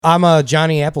I'm a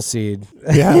Johnny Appleseed.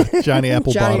 Yeah, Johnny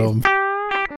Applebottom. Gonna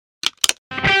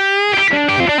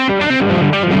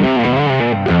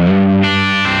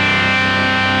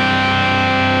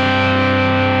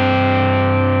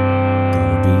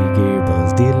be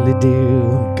Gearbuds,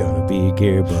 diddly-doo. Gonna be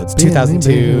Gearbuds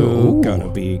 2002. Gonna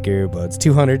be Gearbuds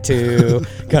 202.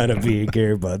 Gonna be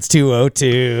Gearbuds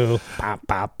 202. Pop,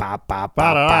 pop, pop, pop, pop,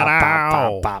 pop,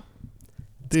 pop, pop.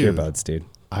 Dude, Gearbuds, dude.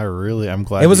 I'm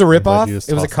glad. It was a I'm glad ripoff. you just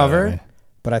It was a tossed that at cover, me.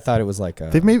 but I thought it was like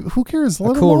a They made, who cares? Let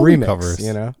them cool all be remix, covers.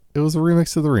 you know? It was a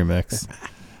remix of the remix.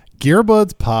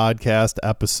 Gearbuds podcast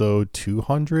episode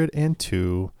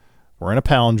 202. We're in a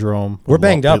palindrome. We're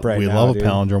banged up right we now, love dude. a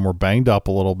palindrome. We're banged up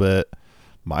a little bit.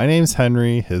 My name's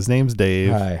Henry. His name's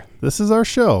Dave. Hi. This is our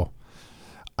show.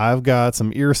 I've got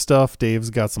some ear stuff. Dave's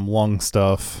got some lung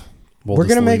stuff. We're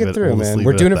going to make it through, man.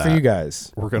 We're doing it for you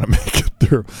guys. We're going to make it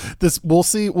through. This we'll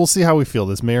see how we feel.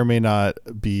 This may or may not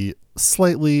be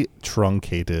slightly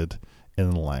truncated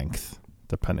in length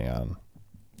depending on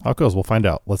how it goes. We'll find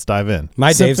out. Let's dive in. My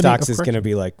Dave's Symphony Docs of is Friction. going to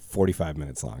be like 45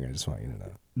 minutes long. I just want you to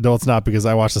know. No, it's not, because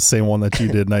I watched the same one that you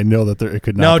did and I know that it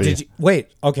could No, not be. did you? Wait.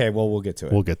 Okay, well, we'll get to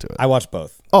it. We'll get to it. I watched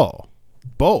both. Oh,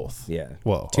 both. Yeah.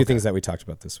 Whoa. Two okay. things that we talked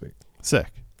about this week. Sick.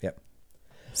 Yep.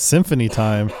 Symphony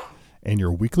time and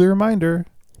your weekly reminder,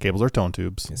 cables are tone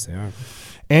tubes. Yes, they are.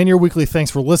 And your weekly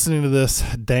thanks for listening to this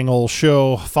dang old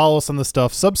show. Follow us on the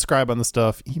stuff. Subscribe on the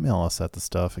stuff. Email us at the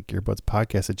stuff at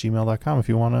gearbudspodcast@gmail.com if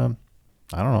you want to,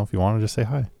 I don't know, if you want to just say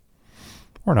hi.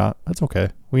 Or not. That's okay.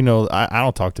 We know I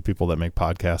don't talk to people that make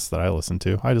podcasts that I listen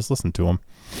to. I just listen to them.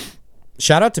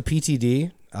 Shout out to PTD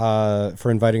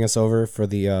for inviting us over for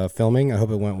the filming. I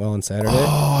hope it went well on Saturday.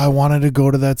 Oh, I wanted to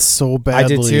go to that so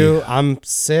badly. I did too. I'm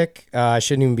sick. I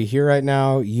shouldn't even be here right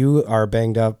now. You are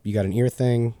banged up. You got an ear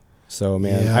thing. So,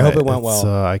 man, Yeah, I hope it went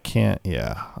well. I can't.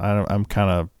 Yeah. I'm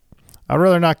kind of. I'd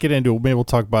rather not get into it. Maybe we'll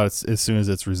talk about it as soon as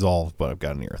it's resolved, but I've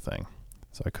got an ear thing.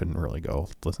 So I couldn't really go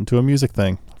listen to a music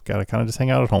thing. I've got to kind of just hang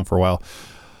out at home for a while.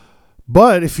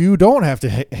 But if you don't have to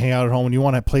hang out at home and you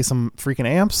want to play some freaking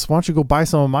amps, why don't you go buy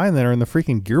some of mine that are in the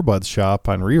freaking Gearbuds shop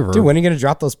on Reverb? Dude, when are you going to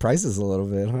drop those prices a little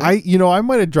bit? Huh? I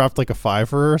might have dropped like a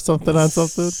 $5 or something on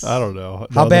something. I don't know.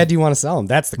 How bad do you want to sell them?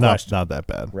 That's the question. Not that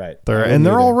bad. Right. They're I wouldn't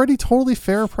either. already totally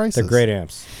fair prices. They're great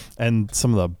amps. And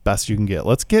some of the best you can get.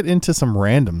 Let's get into some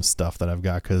random stuff that I've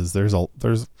got, because there's a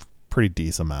pretty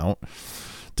decent amount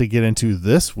to get into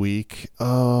this week.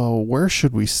 Where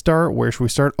should we start?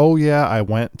 Oh yeah, I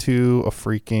went to a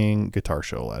freaking guitar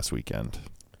show last weekend.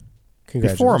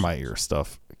 Before my ear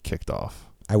stuff kicked off.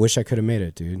 I wish I could have made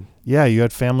it, dude. Yeah, you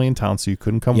had family in town, so you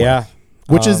couldn't come. Yeah. with.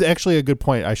 Which is actually a good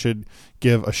point. I should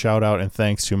give a shout out and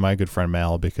thanks to my good friend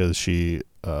Mal, because she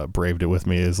braved it with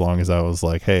me as long as I was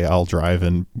like, hey, I'll drive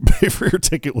and pay for your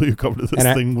ticket. Will you come to this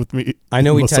thing with me? I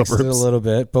know we in the texted suburbs? a little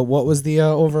bit, but what was the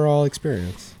overall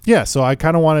experience? Yeah, so I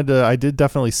kind of wanted to. I did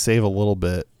definitely save a little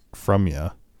bit from you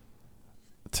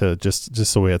to just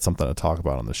so we had something to talk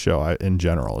about on the show. In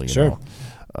general, you know,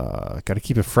 got to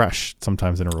keep it fresh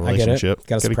sometimes in a relationship.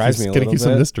 Got to surprise me a little bit. Got to keep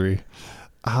some mystery.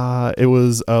 It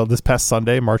was this past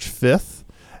Sunday, March 5th.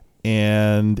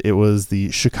 And it was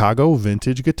the Chicago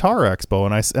Vintage Guitar Expo,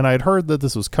 and I'd heard that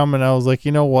this was coming. I was like,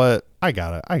 you know what, I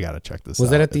gotta check this out.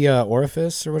 Was that at the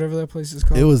Orifice or whatever that place is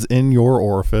called? It was in your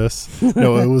orifice.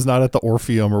 No, it was not at the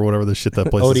Orpheum or whatever the shit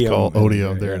that place is called.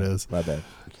 Odeum. There it is. My bad.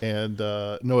 And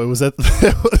no, it was at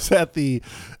the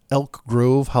Elk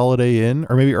Grove Holiday Inn,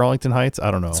 or maybe Arlington Heights.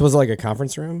 I don't know. So was it like a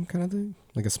conference room kind of thing,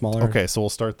 like a smaller? Okay, so we'll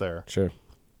start there. Sure.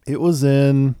 It was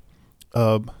in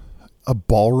a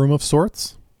ballroom of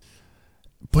sorts.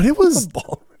 But it was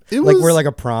like where like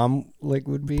a prom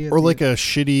would be, or like a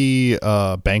shitty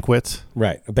banquet,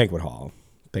 right? A banquet hall,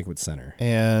 banquet center,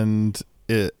 and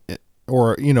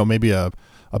or maybe a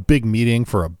big meeting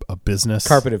for a business.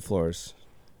 Carpeted floors,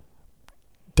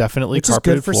 definitely, which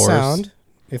carpeted is good for floors. sound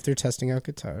if they're testing out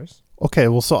guitars. Okay,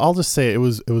 well, so I'll just say it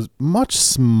was much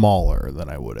smaller than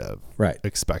I would have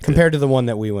expected compared to the one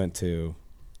that we went to.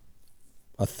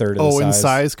 A third of the size. In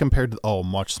size compared to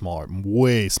much smaller,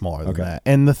 way smaller than that.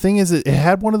 And the thing is, it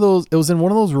had one of those. It was in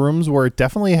one of those rooms where it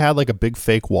definitely had like a big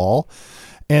fake wall,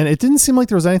 and it didn't seem like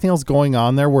there was anything else going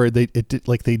on there. Where they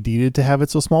needed to have it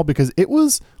so small, because it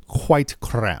was quite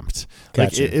cramped.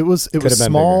 Gotcha. Like it was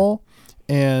small,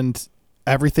 and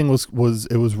everything was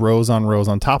rows on rows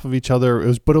on top of each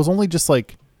other. But it was only just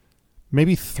like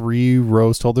maybe 3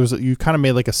 rows tall. You kind of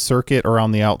made like a circuit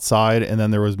around the outside, and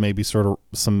then there was maybe sort of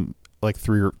some. Like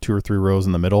 2 or 3 rows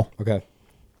in the middle. Okay.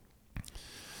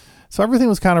 So everything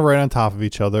was kind of right on top of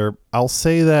each other. I'll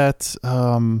say that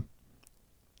the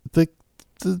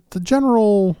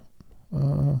general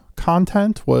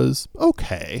content was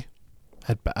okay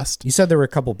at best. You said there were a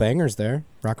couple bangers there.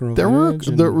 Rock and Roll There were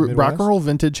Vintage. the Rock and Roll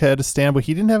Vintage had a stand, but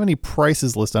he didn't have any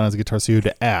prices listed on his guitar, so you had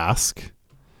to ask.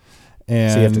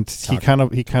 And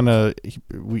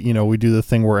we do the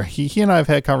thing where he and I have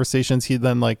had conversations. He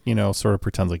then sort of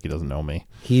pretends like he doesn't know me.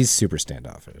 He's super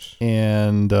standoffish.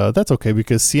 And that's okay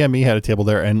because CME had a table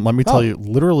there. And let me tell you,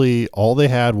 literally all they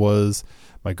had was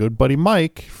my good buddy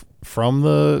Mike from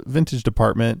the vintage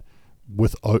department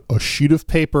with a sheet of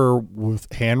paper with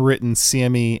handwritten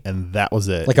CME, and that was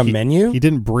it. Like a menu? He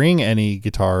didn't bring any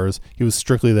guitars. He was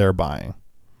strictly there buying.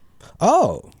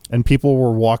 Oh. And people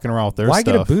were walking around with their stuff. Why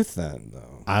get a booth then,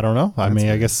 though? I don't know.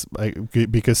 I guess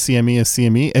because CME is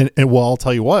CME. And well, I'll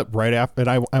tell you what, right after,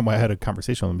 and I had a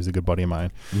conversation with him. He's a good buddy of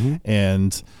mine. Mm-hmm.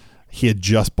 And he had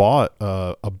just bought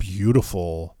a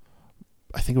beautiful,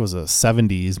 I think it was a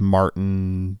 70s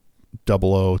Martin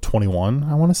 0021,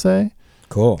 I want to say.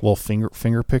 Cool. Little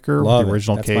finger picker Love with the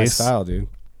original That's case. my style, dude.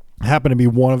 Happened to be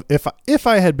one of, if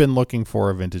I had been looking for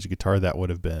a vintage guitar, that would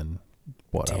have been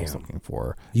what I was looking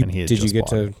for. And he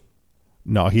had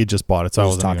No, he had just bought it, so I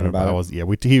wasn't talking about it. Yeah,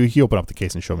 he opened up the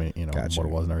case and showed me, Gotcha. what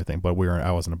it was and everything. But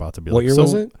I wasn't about to be. What year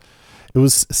was it? It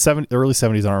was early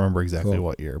 70s. I don't remember exactly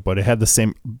what year, but it had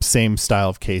the same style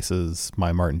of case as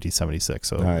my Martin D76,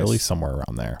 so at least somewhere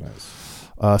around there.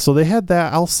 Nice. So they had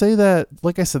that. I'll say that,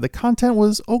 like I said, the content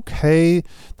was okay.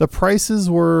 The prices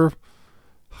were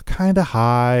kind of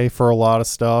high for a lot of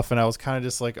stuff, and I was kind of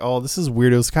just like, oh, this is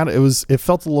weird. It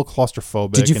felt a little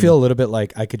claustrophobic. Did you feel a little bit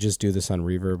like I could just do this on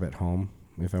reverb at home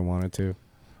if I wanted to?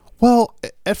 Well,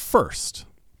 at first,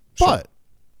 but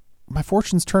my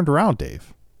fortunes turned around,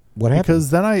 Dave. What happened?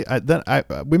 Because then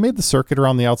we made the circuit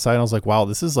around the outside, and I was like, wow,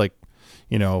 this is like,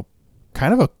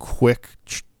 kind of a quick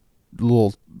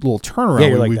little turnaround. Yeah,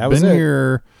 you're like, We've that was been it.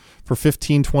 here for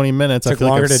 15, 20 minutes. Took I feel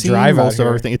longer like I've to seen drive out most of here.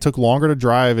 everything. It took longer to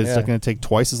drive. It's Yeah. going to take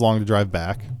twice as long to drive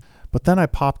back. But then I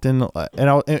popped in,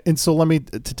 and so let me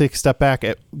to take a step back.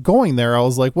 At going there, I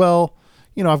was like, well,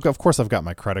 of course I've got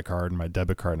my credit card and my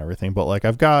debit card and everything, but like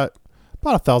I've got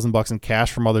about $1,000 in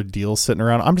cash from other deals sitting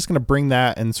around. I'm just going to bring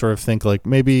that and sort of think like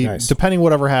maybe depending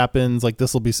whatever happens, like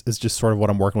this is just sort of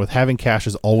what I'm working with. Having cash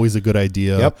is always a good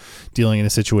idea. Yep. Dealing in a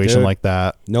situation like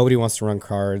that. Nobody wants to run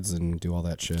cards and do all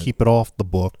that shit. Keep it off the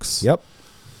books. Yep.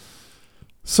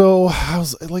 So I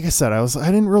was, like I said, I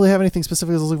didn't really have anything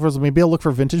specific I was looking for. So maybe I'll look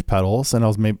for vintage pedals,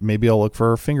 and maybe I'll look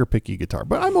for a finger picky guitar.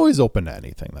 But I'm always open to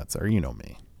anything that's there. You know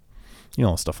me.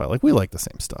 Stuff I like. We like the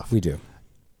same stuff. We do.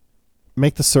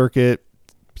 Make the circuit.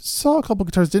 Saw a couple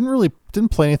guitars. Didn't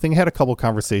play anything. Had a couple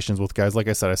conversations with guys. Like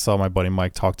I said, I saw my buddy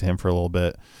Mike, talk to him for a little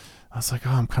bit. I was like,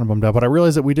 oh, I'm kind of bummed out. But I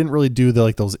realized that we didn't really do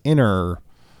those inner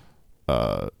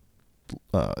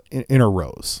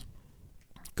rows.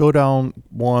 Go down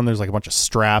one. There's like a bunch of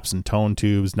straps and tone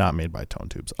tubes, not made by Tone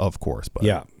Tubes, of course, but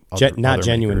not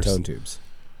genuine makers. Tone Tubes.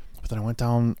 But then I went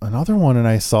down another one and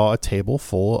I saw a table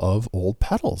full of old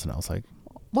pedals, and I was like,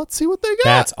 let's see what they got.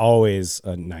 That's always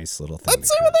a nice little thing. Let's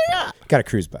see what they got. Got to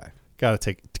cruise by. Got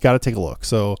to take a look.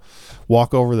 So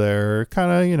walk over there,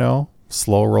 kind of,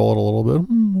 slow roll it a little bit.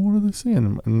 What are they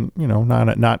seeing? And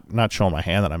not showing my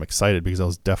hand that I'm excited, because I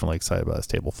was definitely excited about this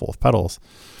table full of pedals.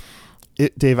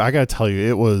 Dave, I got to tell you,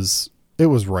 it was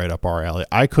right up our alley.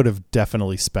 I could have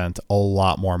definitely spent a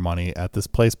lot more money at this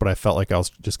place, but I felt like I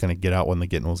was just going to get out when the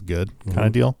getting was good kind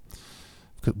of deal,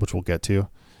 which we'll get to.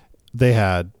 They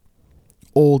had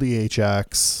old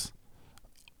EHX,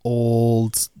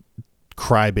 old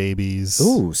Crybabies.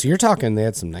 Ooh, so you're talking they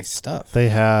had some nice stuff. They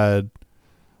had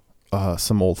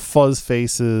some old Fuzz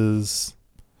Faces,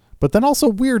 but then also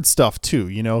weird stuff too.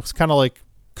 It's kind of like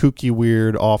kooky,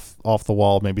 weird, off the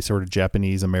wall, maybe sort of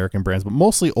Japanese, American brands, but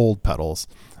mostly old pedals.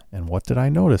 And what did I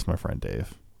notice, my friend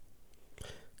Dave? A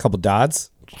couple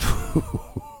Dodds.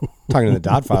 Talking to the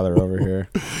Dodfather over here.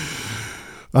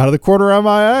 Out of the corner of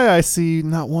my eye, I see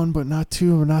not one, but not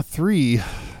two, but not three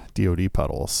DoD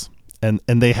pedals. And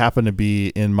they happen to be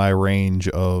in my range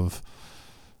of,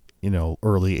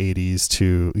 early 80s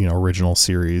to, original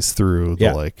series through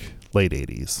the late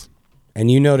 80s. And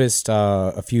you noticed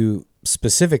a few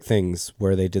specific things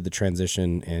where they did the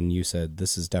transition, and you said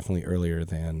this is definitely earlier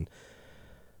than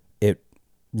it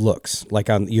looks. Like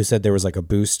you said there was like a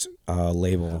Boost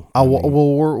label.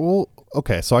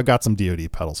 Okay, so I got some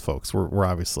DoD pedals, folks. We're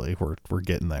obviously we're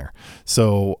getting there.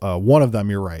 So one of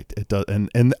them, you're right, it does,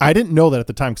 and I didn't know that at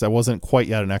the time because I wasn't quite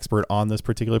yet an expert on this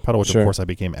particular pedal, which of course I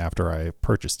became after I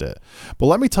purchased it. But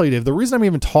let me tell you, Dave, the reason I'm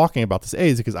even talking about this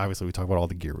is because obviously we talk about all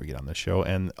the gear we get on this show,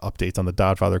 and updates on the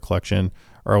Dodfather collection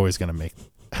are always going to make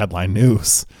headline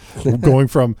news. Going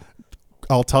from,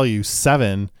 I'll tell you,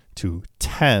 7 to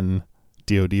 10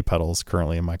 DoD pedals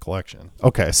currently in my collection.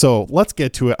 Okay, so let's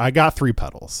get to it. I got 3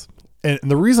 pedals. and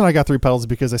the reason I got 3 pedals is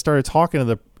because I started talking to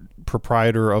the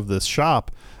proprietor of this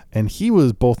shop, and he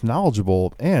was both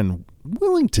knowledgeable and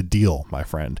willing to deal, my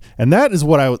friend. And that is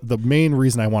the main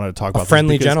reason I wanted to talk about a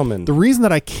friendly gentleman. The reason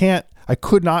that I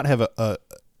could not have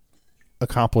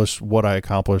accomplished what I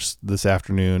accomplished this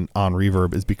afternoon on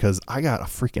Reverb is because I got a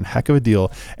freaking heck of a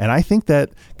deal. And I think that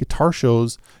guitar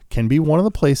shows can be one of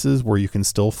the places where you can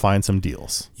still find some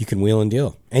deals. You can wheel and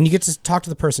deal, and you get to talk to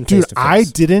the person Dude, face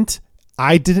to face.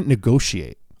 I didn't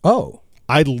negotiate. Oh,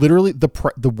 I literally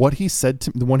what he said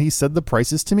to when he said the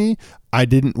prices to me, I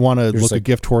didn't want to look a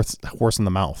gift horse in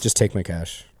the mouth. Just take my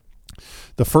cash.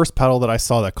 The first pedal that I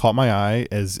saw that caught my eye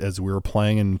as we were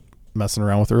playing and messing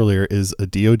around with earlier is a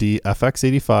DoD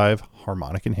FX85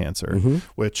 harmonic enhancer,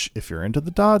 which if you're into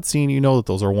the DoD scene, you know that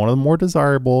those are one of the more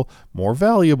desirable, more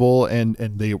valuable, and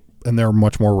they're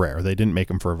much more rare. They didn't make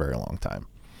them for a very long time.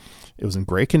 It was in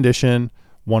great condition.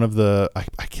 One of the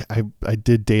I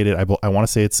did date it. I want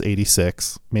to say it's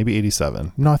 86, maybe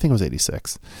 87. No, I think it was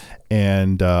 86,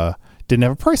 and didn't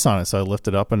have a price on it. So I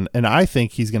lifted up, and I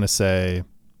think he's going to say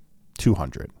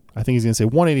 200. I think he's going to say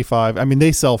 185. I mean,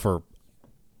 they sell for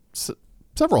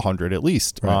several hundred at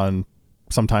least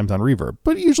sometimes on Reverb,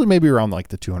 but usually maybe around like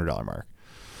the $200 mark.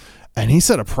 And he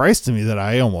said a price to me that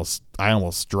I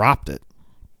almost dropped it.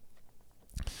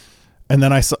 And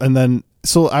then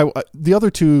the other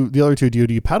two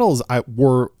DoD pedals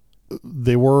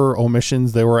they were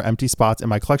omissions, they were empty spots in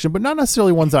my collection, but not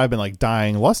necessarily ones that I've been like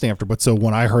dying lusting after. But so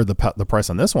when I heard the price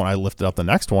on this one, I lifted up the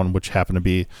next one, which happened to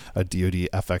be a DoD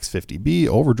FX50B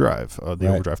Overdrive,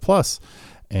 Overdrive Plus,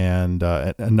 and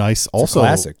a nice, also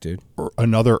classic, dude,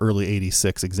 another early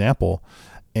 86 example.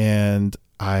 And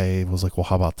I was like, well,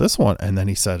 how about this one? And then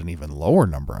he said an even lower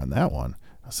number on that one.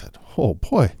 I said, oh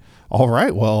boy, all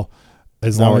right, well.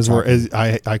 As long as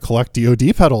I collect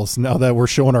DoD pedals now that we're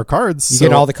showing our cards. You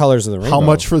get all the colors of the rainbow. How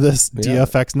much for this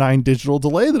DFX9 digital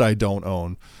delay that I don't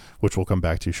own, which we'll come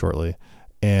back to shortly.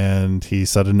 And he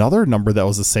said another number that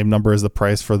was the same number as the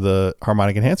price for the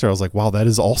harmonic enhancer. I was like, wow, that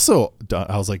is also done.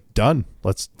 I was like, done.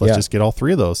 Let's just get all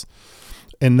 3 of those.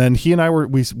 And then he and I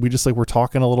we just like, we're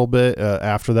talking a little bit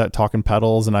after that, talking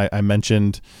pedals. And I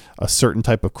mentioned a certain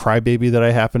type of crybaby that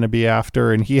I happen to be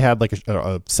after. And he had like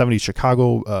a 70s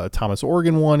Chicago Thomas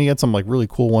Organ one. He had some like really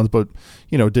cool ones, but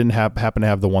didn't happen to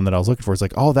have the one that I was looking for. It's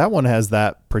like, oh, that one has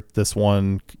this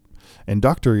one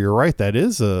inductor. You're right. That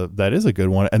is a good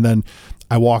one. And then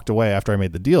I walked away after I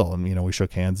made the deal, and we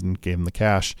shook hands and gave him the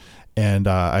cash. And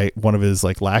one of his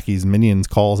like lackeys, minions,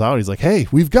 calls out. He's like, "Hey,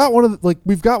 we've got one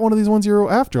of these ones you're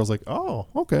after." I was like, "Oh,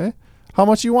 okay. How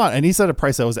much you want?" And he said a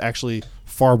price that was actually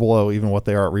far below even what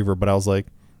they are at Reverb. But I was like,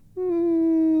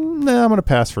 "Nah, I'm gonna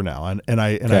pass for now." And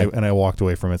I walked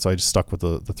away from it. So I just stuck with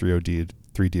the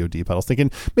 3 DoD pedals,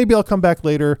 thinking maybe I'll come back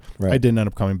later. Right. I didn't end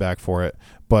up coming back for it,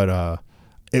 but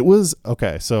it was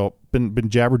okay. So been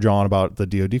jabber-jawing about the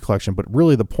DoD collection, but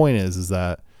really the point is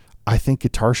that I think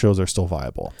guitar shows are still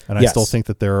viable. And I still think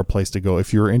that they're a place to go.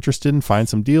 If you're interested in find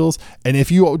some deals, and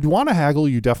if you want to haggle,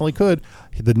 you definitely could.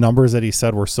 The numbers that he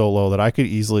said were so low that I could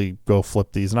easily go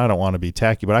flip these. And I don't want to be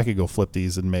tacky, but I could go flip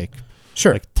these and make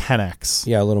like 10x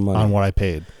a little money on what I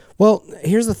paid. Well,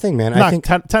 here's the thing, man. I think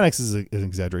 10x is an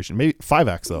exaggeration. Maybe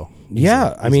 5x though.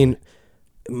 Yeah. I mean,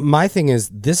 my thing is,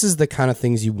 this is the kind of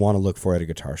things you want to look for at a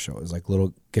guitar show, is like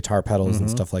little guitar pedals and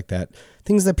stuff like that.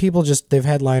 Things that people they've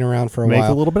had lying around for a while. Make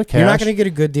a little bit of cash. You're not going to get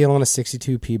a good deal on a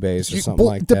 62P bass or something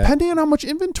like that. Depending on how much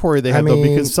inventory they have, though,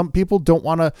 because some people don't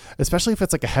want to, especially if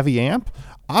it's like a heavy amp.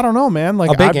 I don't know, man.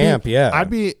 Like a big amp, yeah.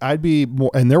 I'd be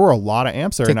more, and there were a lot of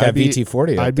amps there. Take that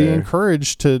VT40. I'd be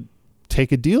encouraged to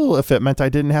take a deal if it meant I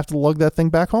didn't have to lug that thing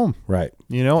back home. Right.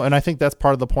 And I think that's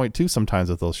part of the point too. Sometimes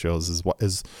with those shows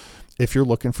is if you're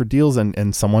looking for deals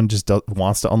and someone just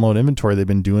wants to unload inventory, they've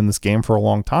been doing this game for a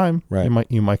long time. Right.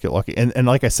 You might get lucky. And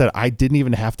like I said, I didn't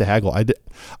even have to haggle.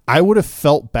 I would have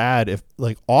felt bad if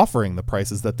like offering the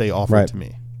prices that they offered to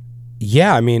me.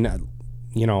 Yeah. I mean,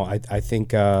 I think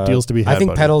deals to be had. I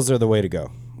think pedals are the way to go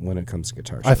when it comes to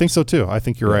guitar shows. I think so too. I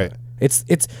think you're right. It's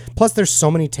plus there's so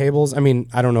many tables. I mean,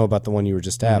 I don't know about the one you were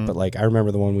just at, but like I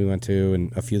remember the one we went to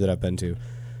and a few that I've been to.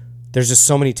 There's just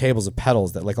so many tables of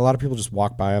pedals that like a lot of people just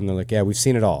walk by them. They're like, yeah, we've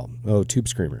seen it all. Oh, Tube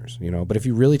Screamers, But if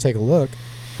you really take a look,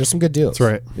 there's some good deals. That's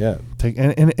right. Yeah.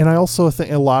 And I also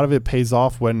think a lot of it pays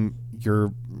off when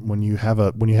you have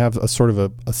a sort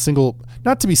of a single,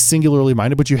 not to be singularly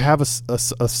minded, but you have a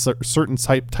certain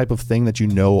type of thing that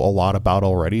a lot about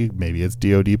already. Maybe it's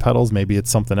DoD pedals, maybe it's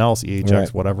something else,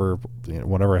 EHX, whatever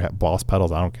Boss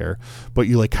pedals, I don't care. But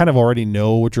you like kind of already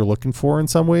know what you're looking for in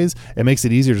some ways. It makes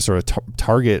it easier to sort of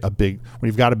target when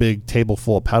you've got a big table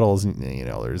full of pedals, and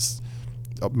there's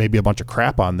maybe a bunch of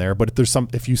crap on there, but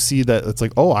if you see that it's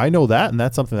like, oh, I know that, and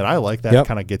that's something that I like, that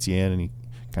kind of gets you in, and you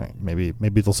kind of maybe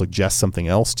they'll suggest something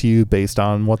else to you based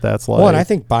on what that's like. Well, and I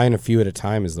think buying a few at a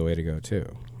time is the way to go too.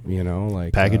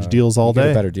 Like package deals all day.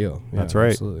 Get a better deal. Yeah, that's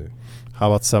right. Absolutely. How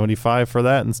about 75 for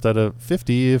that instead of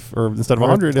 50 or instead of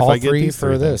 100 if I get these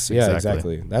for this? Things. Yeah,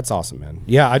 exactly. That's awesome, man.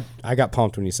 Yeah, I got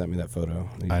pumped when you sent me that photo.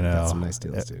 I know. Got some nice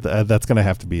deals, dude. That's gonna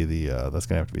have to be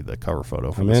the cover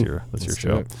photo for this year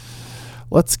show.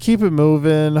 Let's keep it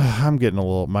moving. I'm getting a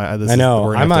little. I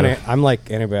know. I'm like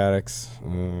antibiotics.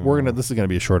 This is gonna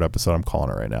be a short episode. I'm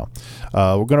calling it right now.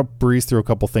 We're gonna breeze through a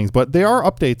couple things, but they are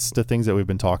updates to things that we've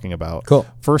been talking about. Cool.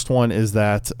 First one is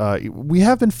that we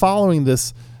have been following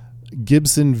this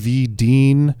Gibson v.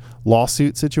 Dean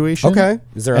lawsuit situation. Okay.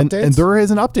 Is there updates? And there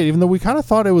is an update, even though we kind of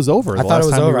thought it was over. I thought it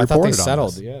was over. I thought they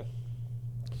settled. Yeah.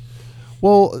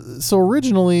 Well, so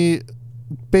originally,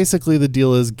 basically the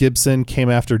deal is Gibson came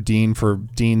after Dean for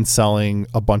Dean selling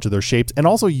a bunch of their shapes and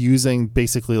also using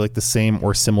basically like the same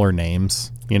or similar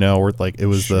names, or like it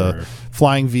was the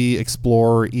Flying V,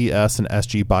 Explorer, ES, and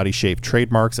SG body shape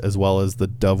trademarks, as well as the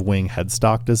Dove Wing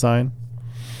headstock design.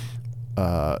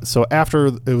 So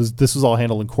after this was all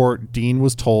handled in court, Dean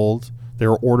was told they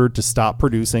were ordered to stop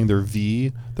producing their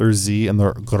V, their Z, and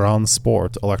their Grand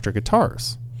Sport electric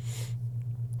guitars.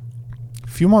 A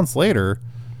few months later,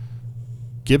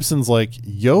 Gibson's like,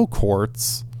 yo,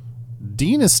 courts,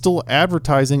 Dean is still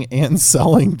advertising and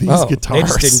selling these guitars. They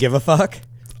just didn't give a fuck?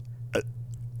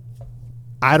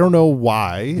 I don't know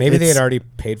why. Maybe they had already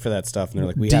paid for that stuff, and they're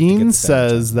like, we have to get Dean this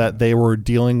says that they were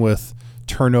dealing with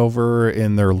turnover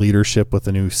in their leadership with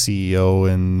the new CEO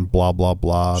and blah, blah,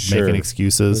 blah, making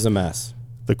excuses. It was a mess.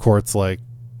 The court's like,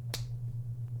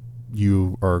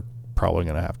 you are probably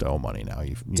going to have to owe money now.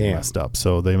 You messed up.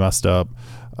 So they messed up.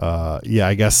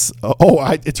 I guess.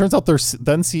 It turns out their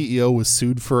then CEO was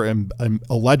sued for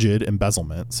alleged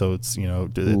embezzlement. So it's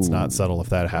it's not settled if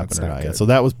that happened or not yet. So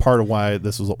that was part of why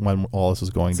this was when all this was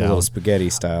going down. A little spaghetti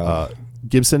style.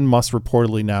 Gibson must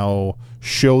reportedly now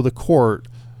show the court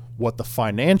what the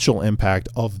financial impact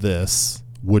of this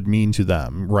would mean to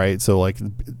them, right? So like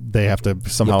they have to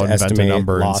somehow invent a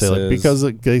number losses. And say like, because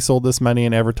they sold this many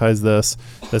and advertised this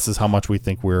is how much we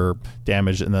think we're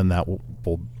damaged, and then that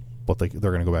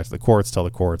they're going to go back to the courts, tell the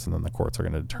courts, and then the courts are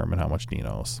going to determine how much Dean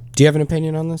owes. Do you have an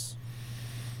opinion on this?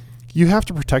 You have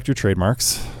to protect your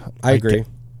trademarks. I agree.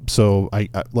 So I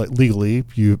like legally,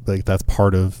 that's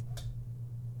part of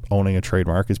owning a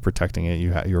trademark is protecting it.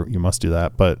 You must do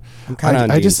that. But I'm kind of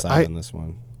on Dean's side on this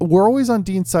one. We're always on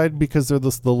Dean's side because they're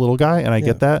the little guy, and I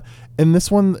get that. And this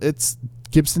one, it's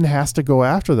Gibson has to go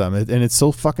after them, and it's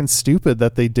so fucking stupid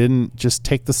that they didn't just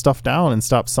take the stuff down and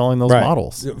stop selling those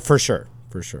models. For sure.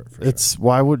 It's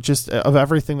why would just of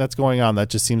everything that's going on, that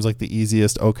just seems like the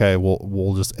easiest. Okay,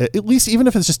 we'll just at least, even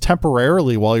if it's just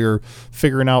temporarily while you're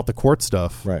figuring out the court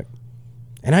stuff, right?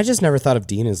 And I just never thought of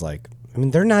Dean as like, I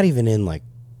mean, they're not even in like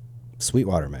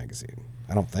Sweetwater magazine.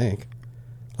 I don't think.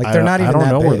 Like they're not even. I don't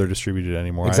know big. where they're distributed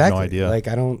anymore. Exactly. I have no idea. Like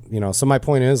I don't. So my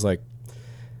point is like,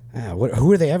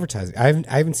 who are they advertising? I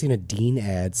haven't seen a Dean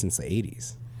ad since the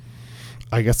 80s.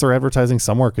 I guess they're advertising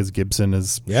somewhere because Gibson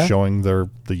is showing the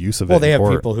use of it. Well, they have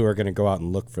people who are going to go out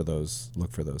and look for those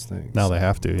things. Now they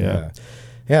have to. Yeah,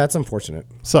 that's unfortunate.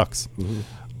 Sucks.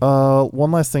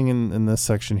 One last thing in this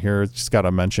section here, just got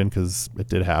to mention because it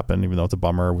did happen, even though it's a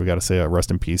bummer. We got to say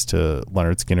rest in peace to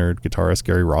Leonard Skinner guitarist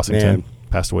Gary Rossington.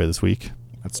 Passed away this week.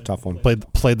 That's a tough one.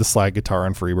 Played the slide guitar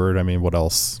on Freebird. I mean, what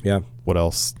else? Yeah. What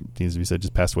else needs to be said?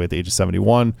 Just passed away at the age of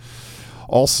 71.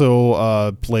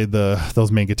 Also played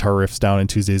those main guitar riffs down in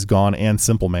Tuesday's Gone and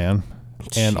Simple Man.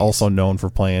 Jeez. And also known for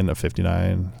playing a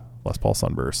 59 Les Paul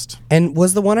Sunburst. And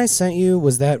was the one I sent you,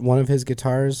 was that one of his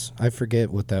guitars? I forget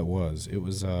what that was. It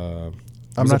was I'm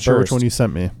not sure which one you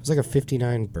sent me. It was like a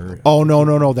 59 Burst. Oh,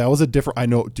 no. That was a different. I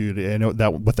know, dude. I know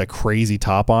that with that crazy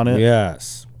top on it.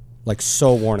 Yes. Like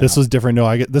so worn out. This was different.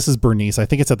 No, this is Bernice. I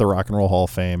think it's at the Rock and Roll Hall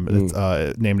of Fame.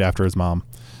 It's named after his mom.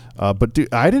 But dude,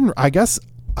 I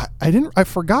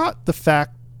forgot the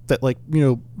fact that, like,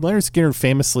 Leonard Skinner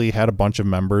famously had a bunch of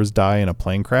members die in a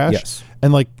plane crash. Yes.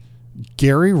 And like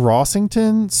Gary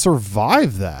Rossington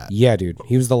survived that. Yeah, dude.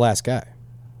 He was the last guy.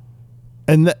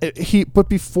 And but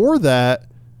before that,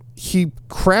 he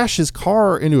crashed his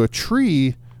car into a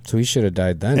tree. So he should have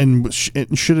died then. And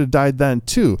should have died then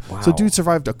too. Wow. So dude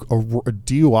survived a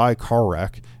DUI car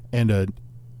wreck and a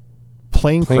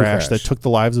plane crash that took the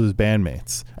lives of his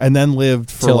bandmates, and then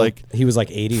lived for he was like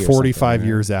 80 or 45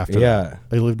 years after that.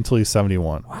 He lived until he was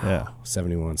 71. Wow. Yeah.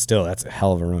 71. Still, that's a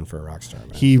hell of a run for a rock star,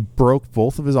 man. He broke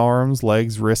both of his arms,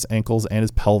 legs, wrists, ankles, and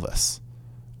his pelvis,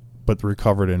 but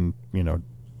recovered and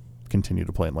continued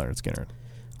to play in Leonard Skinner.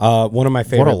 One of my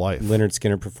favorite life. Leonard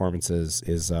Skinner performances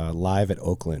is live at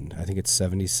Oakland. I think it's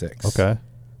 76. Okay.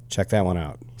 Check that one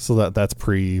out. So that's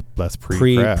pre crash.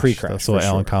 Pre-crash, That's what for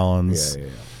Alan sure. Collins. Yeah.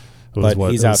 It was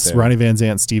But he's out there. Ronnie Van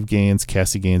Zant, Steve Gaines,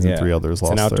 Cassie Gaines, and 3 others It's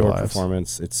lost an their outdoor lives.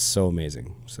 performance. It's so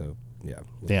amazing. So, yeah.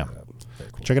 look Damn. it up.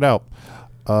 Very cool. Check it out.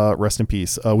 Rest in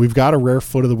peace. We've got a rare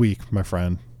foot of the week, my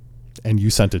friend, and you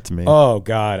sent it to me. Oh,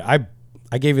 God.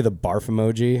 I gave you the barf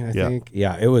emoji, I Yeah. think.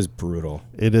 Yeah, it was brutal.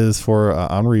 It is for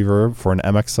on reverb for an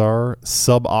MXR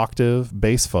sub-octave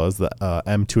bass fuzz, the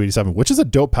M287, which is a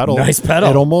dope pedal. Nice pedal.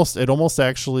 It almost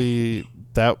actually,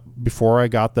 that before I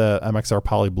got the MXR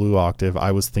Poly Blue octave,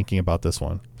 I was thinking about this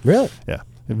one. Really? Yeah,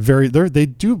 they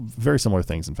do very similar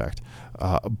things, in fact.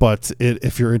 But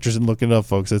if you're interested in looking it up,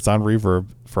 folks, it's on Reverb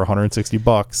for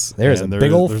 $160. There's And a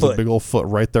big old there's foot. a big old foot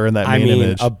right there in that I main mean,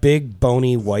 image. a big,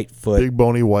 bony, white foot. Big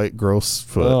bony white gross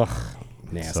foot. Ugh,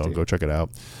 nasty. So go check it out.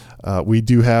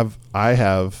 I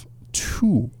have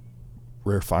 2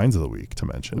 rare finds of the week to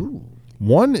mention. Ooh.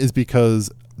 One is because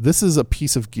this is a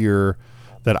piece of gear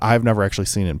that I've never actually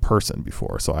seen in person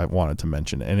before, so I wanted to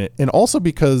mention it. And also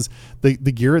because the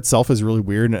gear itself is really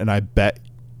weird, and I bet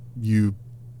you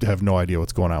have no idea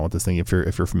what's going on with this thing if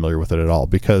you're familiar with it at all,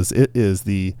 because it is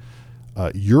the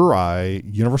Uri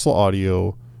Universal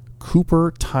Audio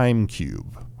Cooper Time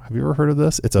Cube. Have you ever heard of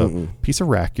this? It's a piece of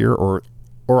rack gear, or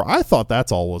I thought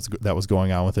that's all that was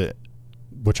going on with it,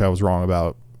 which I was wrong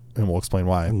about, and we'll explain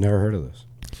why. I've never heard of this.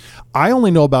 I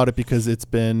only know about it because it's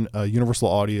been a Universal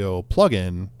Audio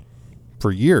plugin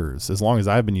for years, as long as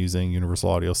I've been using Universal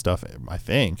Audio stuff. I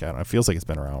think, I don't know, it feels like it's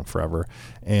been around forever,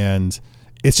 and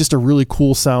it's just a really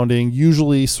cool sounding,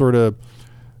 usually sort of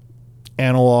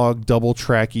analog, double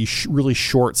tracky, really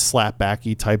short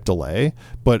slapbacky type delay.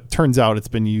 But turns out it's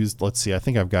been used. Let's see, I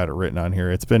think I've got it written on here.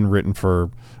 It's been written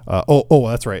for.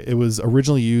 That's right. It was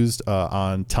originally used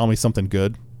on "Tell Me Something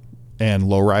Good" and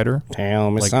 "Lowrider."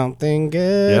 Tell me something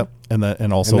good. Yep,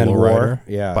 and also And then "Lowrider" War,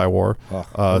 yeah. by War.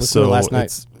 I listened to So it last night.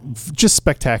 it's just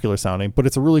spectacular sounding, but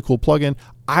it's a really cool plugin.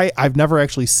 I've never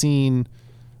actually seen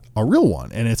a real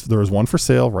one, and there was one for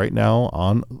sale right now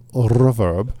on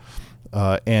Reverb,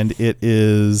 and it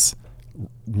is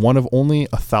one of only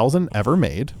 1,000 ever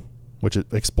made, which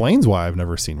explains why I've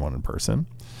never seen one in person.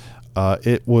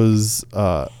 It was,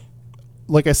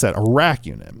 like I said, a rack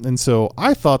unit, and so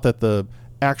I thought that the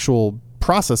actual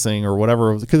processing or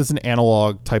whatever, because it's an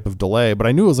analog type of delay, but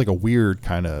I knew it was like a weird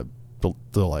kind of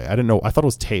delay. I didn't know. I thought it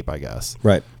was tape, I guess.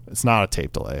 Right. It's not a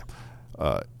tape delay.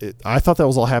 I thought that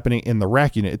was all happening in the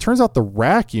rack unit. It turns out the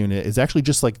rack unit is actually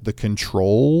just like the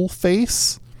control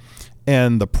face,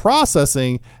 and the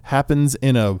processing happens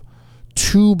in a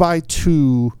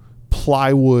 2x2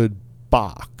 plywood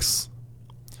box.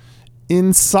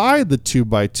 Inside the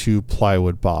 2x2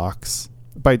 plywood box,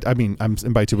 by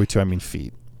 2x2 I mean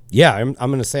feet. Yeah, I'm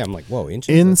going to say, I'm like, whoa,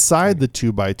 inches? Inside the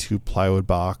 2x2 plywood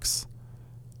box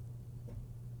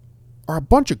are a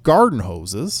bunch of garden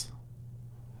hoses.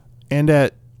 And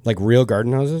at Like real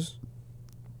garden hoses?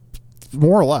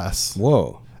 more or less,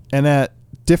 Whoa. and at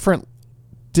different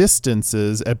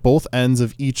distances at both ends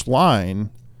of each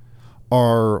line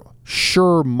are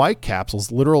Shure mic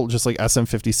capsules, literal, just like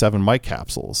SM57 mic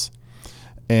capsules,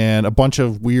 and a bunch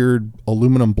of weird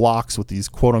aluminum blocks with these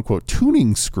quote unquote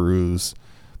tuning screws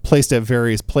placed at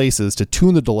various places to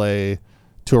tune the delay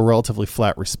to a relatively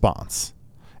flat response.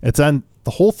 It's then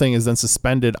the whole thing is then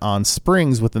suspended on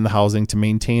springs within the housing to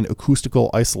maintain acoustical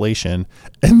isolation,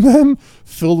 and then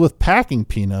filled with packing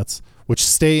peanuts, which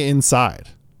stay inside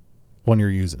when you're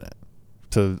using it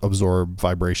to absorb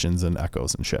vibrations and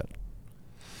echoes and shit.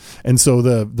 And so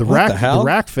the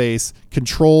rack face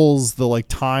controls the like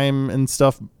time and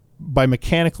stuff by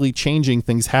mechanically changing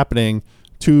things happening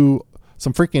to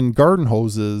some freaking garden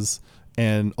hoses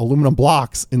and aluminum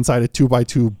blocks inside a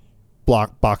 2x2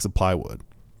 box of plywood.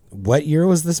 What year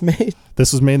was this made?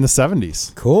 This was made in the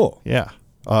 70s. Cool. Yeah.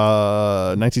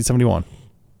 1971.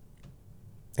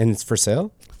 And it's for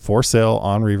sale? For sale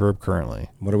on Reverb currently.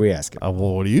 What are we asking?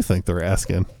 Well, what do you think they're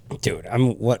asking? Dude,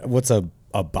 what's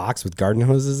a box with garden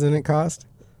hoses in it cost?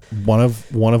 One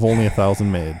of only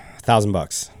 1,000 made.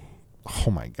 $1,000.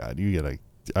 Oh my God. You get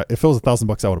if it was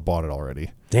 $1,000, I would have bought it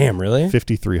already. Damn, really?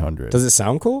 5,300. Does it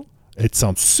sound cool? It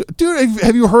sounds, dude,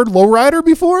 have you heard Lowrider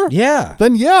before? Yeah.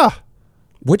 Then yeah.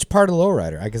 Which part of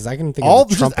Lowrider? Because I can think All of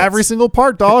the just trumpets. every single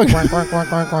part, dog.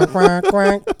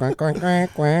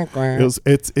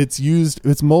 It's used.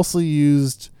 It's mostly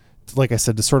used, like I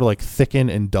said, to sort of like thicken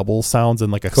and double sounds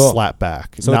and like a Cool. slap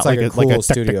back. So it's like a cool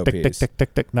studio piece.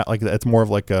 Tick. Not like that. It's more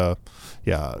of like a,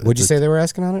 yeah. Would you say they were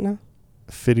asking on it now?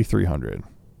 5,300.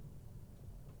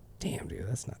 Damn, dude,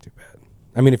 that's not too bad.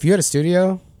 I mean, if you had a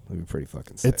studio, That'd be pretty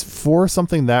fucking sick. It's for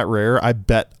something that rare. I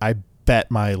bet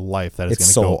my life that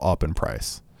it's going to go up in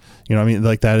price. You know what I mean?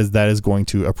 Like that is going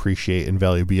to appreciate in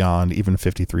value beyond even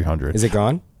 5,300. Is it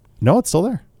gone? No, it's still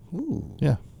there. Ooh.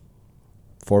 Yeah.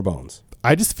 4 bones.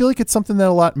 I just feel like it's something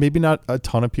that maybe not a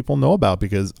ton of people know about,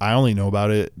 because I only know about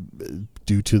it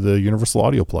due to the Universal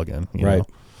Audio plugin. You know?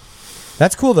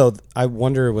 That's cool though. I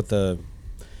wonder what the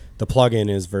plugin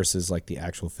is versus like the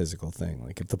actual physical thing.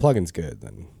 Like if the plugin's good,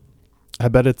 then I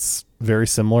bet it's very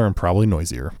similar and probably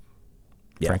noisier.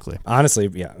 Yeah. Frankly, honestly,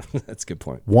 yeah, that's a good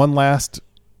point. One last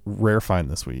rare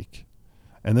find this week,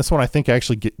 and this one I think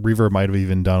actually Reverb might have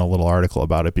even done a little article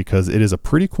about it, because it is a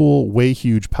pretty cool Way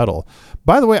Huge pedal.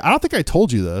 By the way, I don't think I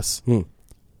told you this.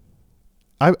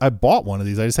 I bought one of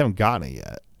these. I just haven't gotten it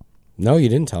yet. No, you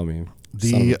didn't tell me.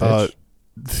 The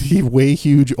Way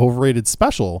Huge Overrated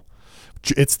Special.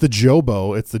 It's the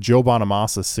Jobo. It's the Joe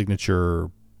Bonamassa signature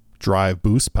drive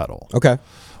boost pedal. Okay.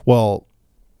 Well,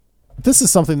 this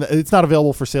is something that it's not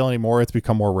available for sale anymore. It's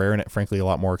become more rare and frankly a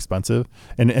lot more expensive.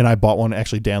 And I bought one,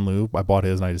 actually Dan Liu. I bought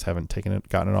his and I just haven't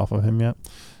gotten it off of him yet.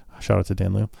 Shout out to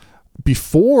Dan Liu.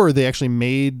 Before they actually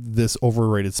made this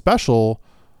overrated special,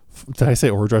 did I say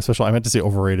overdrive special? I meant to say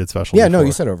overrated special. Yeah, before. no,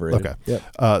 you said overrated. Okay.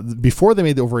 Yeah. Before they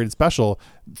made the overrated special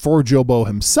for Jobo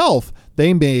himself,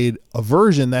 they made a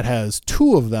version that has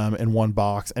 2 of them in one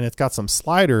box, and it's got some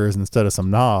sliders instead of some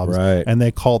knobs. Right. And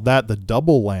they called that the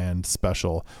Double Land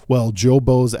Special. Well,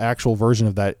 Jobo's actual version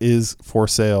of that is for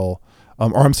sale,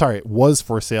 was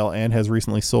for sale and has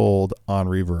recently sold on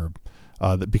Reverb,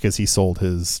 because he sold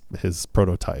his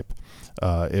prototype.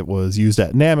 It was used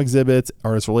at NAMM exhibits,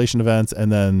 artist relation events,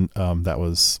 and then that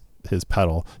was his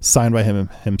pedal, signed by him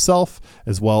himself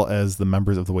as well as the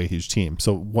members of the Way Huge team.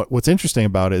 So what's interesting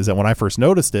about it is that when I first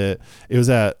noticed it, it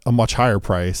was at a much higher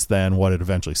price than what it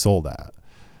eventually sold at.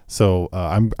 So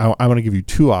I'm going to give you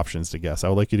 2 options to guess. I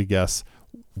would like you to guess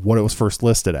what it was first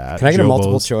listed at. Can I get a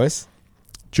multiple choice?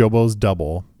 Jobo's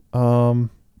double.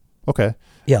 Okay.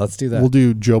 Yeah, let's do that. We'll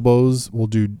do Jobo's. We'll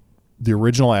do the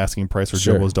original asking price for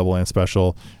Jobo's Double Land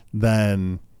Special,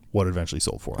 then what it eventually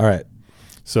sold for. All right.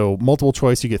 So multiple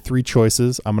choice, you get 3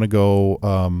 choices. I'm going to go,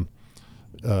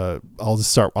 I'll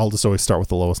just always start with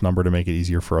the lowest number to make it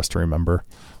easier for us to remember.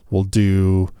 We'll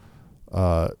do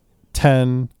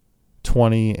 10,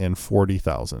 20, and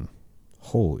 40,000.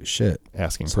 Holy shit.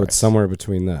 Asking so price. It's somewhere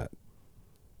between that.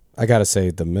 I got to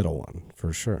say the middle one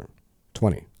for sure.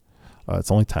 20.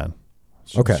 It's only 10.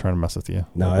 Okay. Just trying to mess with you.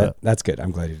 No, that's good.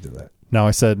 I'm glad you did that. Now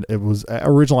I said it was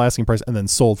original asking price and then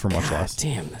sold for much less.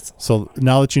 Damn, that's so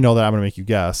now that you know that, I'm going to make you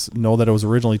guess. Know that it was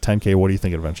originally $10K. What do you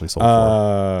think it eventually sold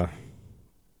for?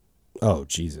 Oh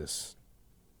Jesus,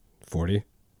 40,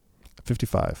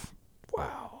 55.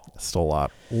 Wow, that's still a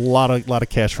lot of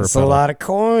cash for that's a pedal. A lot of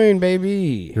coin,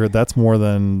 baby. That's more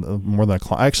than a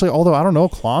Klon. Actually, although I don't know,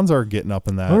 Klons are getting up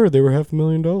in that. I heard they were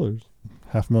 $500,000.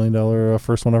 $500,000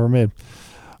 first one ever made.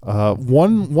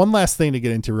 One last thing to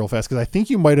get into real fast, because I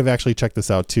think you might have actually checked this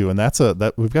out too, and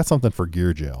that we've got something for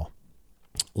Gear Jail.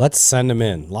 Let's send them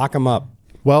in, lock them up.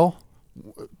 Well,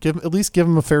 at least give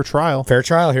them a fair trial. Fair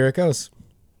trial. Here it goes.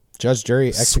 Judge, jury,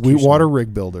 execution. Sweetwater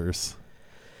Rig Builders.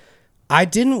 I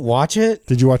didn't watch it.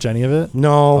 Did you watch any of it?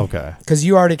 No. Okay. Because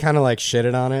you already kind of like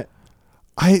shitted on it.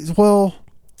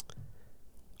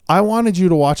 I wanted you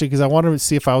to watch it because I wanted to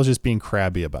see if I was just being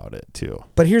crabby about it too.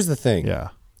 But here's the thing. Yeah.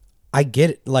 I get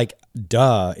it. Like,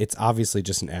 duh. It's obviously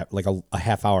just a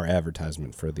half-hour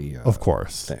advertisement for the of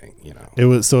course thing. You know, it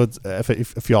was. So it's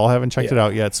if y'all haven't checked it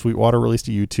out yet, Sweetwater released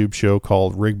a YouTube show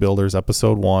called Rig Builders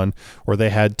Episode 1, where they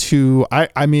had 2.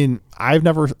 I mean, I've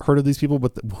never heard of these people,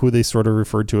 but who they sort of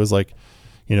referred to as like,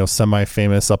 you know,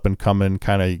 semi-famous up and coming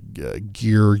kind of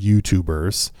gear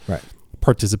YouTubers, right?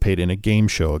 Participate in a game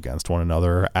show against one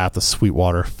another at the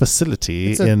Sweetwater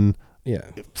facility in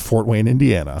Fort Wayne,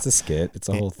 Indiana. It's a skit. It's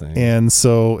a whole thing. And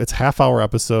so it's half-hour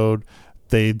episode.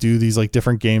 They do these like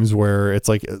different games where it's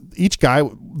like each guy,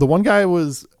 the one guy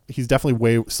he's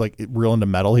definitely real into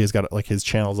metal. He's got like his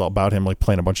channel's all about him like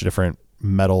playing a bunch of different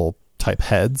metal type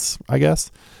heads, I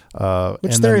guess.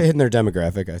 Which they're hitting their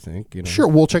demographic, I think. You know? Sure,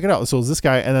 we'll check it out. So it was this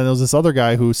guy, and then there was this other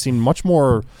guy who seemed much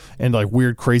more into like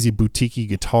weird, crazy boutique-y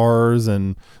guitars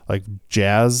and like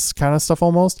jazz kind of stuff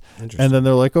almost. And then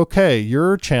they're like, okay,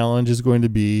 your challenge is going to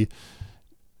be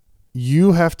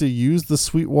you have to use the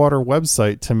Sweetwater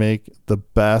website to make the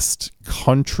best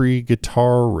country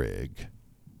guitar rig.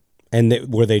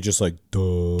 And were they just like,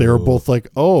 duh? They were both like,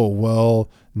 oh, well,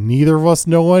 neither of us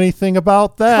know anything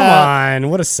about that. Come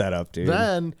on, what a setup, dude.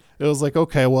 Then it was like,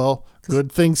 okay, well,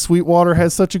 good thing Sweetwater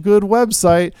has such a good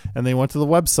website. And they went to the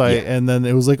website, and then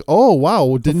it was like, oh,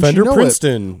 wow, didn't Fender you know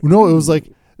Princeton. it? No, it was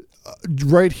like,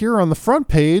 right here on the front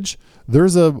page,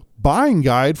 there's a buying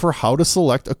guide for how to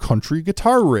select a country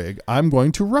guitar rig. I'm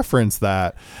going to reference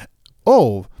that.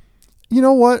 Oh, you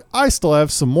know what? I still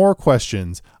have some more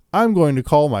questions. I'm going to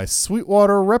call my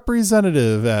Sweetwater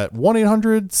representative at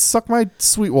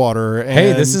 1-800-SUCK-MY-SWEETWAter. And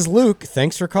Hey, this is Luke.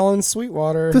 Thanks for calling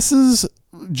Sweetwater. This is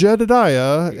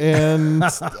Jedediah, and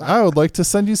I would like to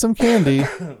send you some candy.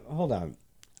 Hold on.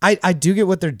 I do get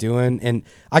what they're doing, and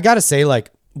I gotta say,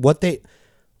 like, they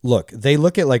look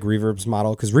at like Reverb's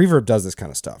model, because Reverb does this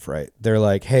kind of stuff, right? They're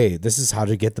like, hey, this is how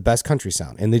to get the best country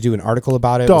sound, and they do an article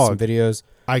about it with some videos.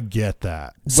 I get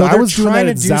that. So I was doing that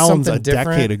at do Zounds a something different.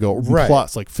 decade ago, Right.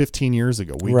 plus like 15 years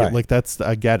ago.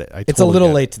 I get it. It's a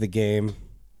little late to the game.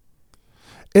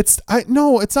 It's not. I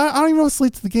don't even know if it's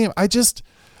late to the game.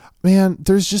 Man,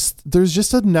 there's just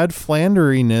a Ned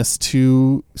Flanderiness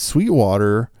to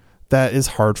Sweetwater that is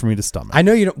hard for me to stomach. I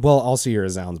know you don't. Well, also you're a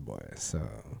Zounds boy, so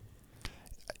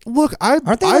Look,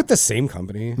 aren't they like the same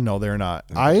company? No, they're not.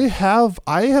 I have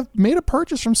made a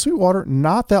purchase from Sweetwater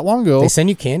not that long ago. They send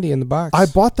you candy in the box. I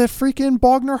bought that freaking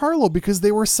Bogner Harlow because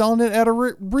they were selling it at a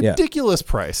ridiculous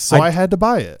price, so I had to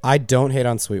buy it. I don't hate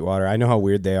on Sweetwater. I know how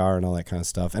weird they are and all that kind of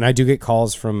stuff, and I do get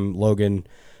calls from Logan.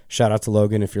 Shout out to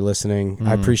Logan if you're listening.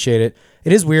 I appreciate it.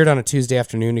 It is weird on a Tuesday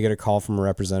afternoon to get a call from a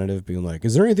representative being like,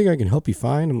 "Is there anything I can help you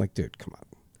find?" I'm like, "Dude, come on.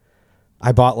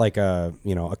 I bought like a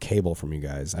cable from you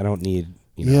guys. I don't need."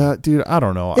 Yeah, dude, I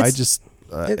don't know.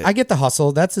 I get the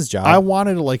hustle. That's his job. I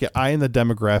wanted to like it. I in the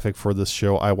demographic for this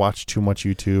show. I watch too much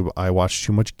YouTube. I watch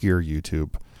too much gear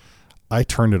YouTube. I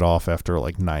turned it off after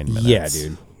like 9 minutes. Yeah,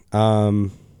 dude.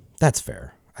 That's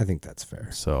fair. I think that's fair.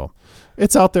 So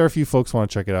it's out there if you folks want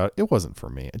to check it out. It wasn't for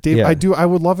me, Dave. Yeah. I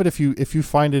would love it if you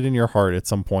find it in your heart at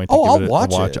some point. I'll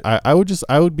watch it. I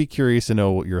would be curious to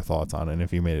know what your thoughts on it, and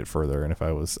if you made it further, and if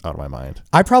I was out of my mind.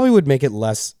 I probably would make it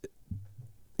less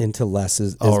into less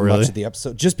as really? much of the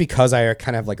episode, just because I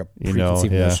kind of have like a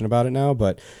preconceived notion about it now.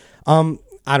 But I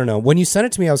don't know. When you sent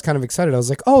it to me, I was kind of excited. I was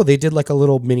like, oh, they did like a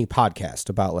little mini podcast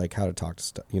about like how to talk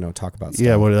about stuff.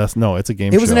 Yeah, well, it's a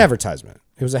game show. It was an advertisement.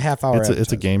 It was a half hour.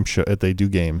 It's a game show. They do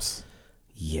games.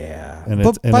 Yeah. And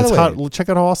check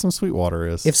out how awesome Sweetwater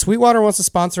is. If Sweetwater wants to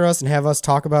sponsor us and have us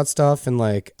talk about stuff, and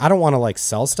like, I don't want to like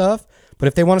sell stuff, but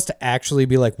if they want us to actually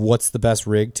be like, what's the best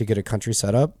rig to get a country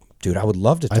set up? Dude, I would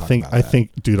love to talk about that. I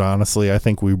think, dude, honestly, I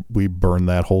think we burned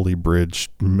that holy bridge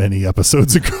many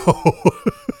episodes ago.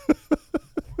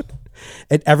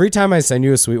 And every time I send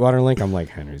you a Sweetwater link, I'm like,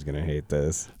 Henry's gonna hate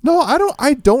this. No,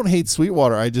 I don't hate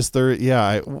Sweetwater. I just right. They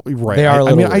are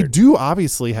I mean, weird. I do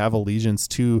obviously have allegiance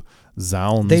to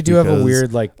Zounds. They do have a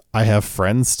weird like. I have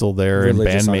friends still there and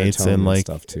bandmates and like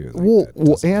stuff too.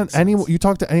 Like, and you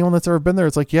talk to anyone that's ever been there,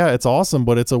 it's like, yeah, it's awesome,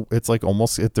 but it's like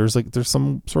almost there's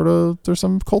some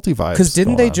culty vibes. Because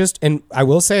didn't they just? And I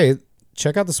will say,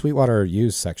 check out the Sweetwater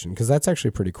used section, because that's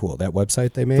actually pretty cool. That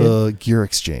website they made, the Gear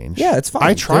Exchange. Yeah, it's fine.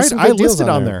 I tried. I listed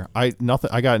on there. I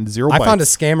got 0 bites. I found a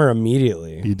scammer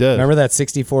immediately. You did. Remember that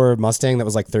 64 Mustang that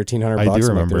was like $1,300? I do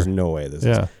remember. Like, there's no way this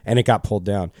is. And it got pulled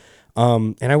down.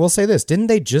 And I will say this: didn't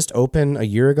they just open a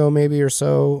year ago, maybe or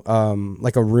so,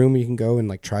 like a room you can go and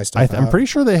like try stuff? I'm pretty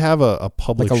sure they have a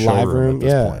public, like a live room. At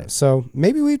this point. So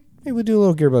maybe we do a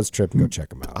little Gearbuds trip and go check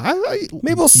them out.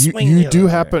 Maybe we'll swing. You do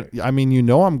happen. I mean,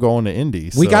 I'm going to Indy.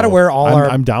 We got to wear all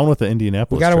I'm down with the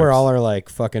Indianapolis. We got to wear all our like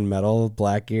fucking metal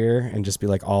black gear and just be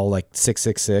like all like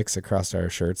 666 across our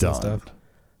shirts and stuff.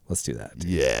 Let's do that. Dude.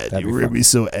 Yeah, dude, we're gonna be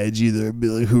so edgy. They're gonna be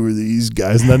like, "Who are these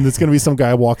guys?" And then it's gonna be some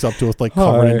guy walks up to us like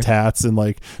covered in tats and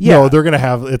like, no, they're gonna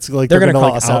have. It's like they're gonna call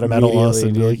like us out metal us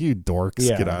and be dude. like, "You dorks,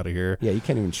 get out of here." Yeah, you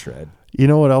can't even shred. You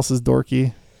know what else is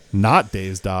dorky? Not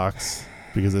Dave's Docs,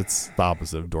 because it's the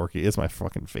opposite of dorky. It's my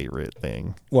fucking favorite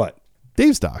thing. What?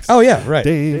 Dave's Docs. Oh yeah, right.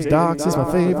 Dave's Docs is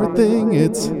my favorite thing.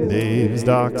 It's Dave's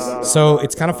Docs. So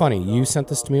it's kind of funny. You sent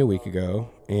this to me a week ago,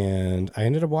 and I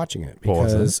ended up watching it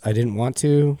because I didn't want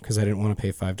to, because I didn't want to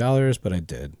pay $5, but I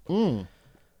did.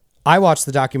 I watched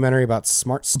the documentary about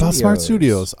Smart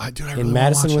Studios. I really in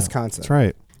Madison, Wisconsin. That's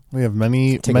right. We have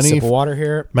many a sip of water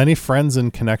here. Many friends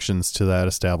and connections to that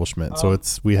establishment, so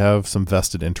we have some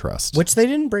vested interest. Which they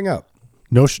didn't bring up.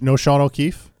 No Sean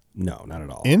O'Keefe? No, not at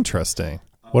all. Interesting.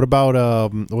 What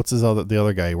about what's the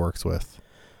other guy he works with?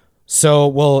 So,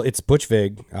 well, it's Butch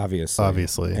Vig, obviously.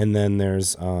 Obviously. And then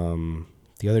there's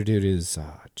the other dude is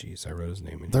I wrote his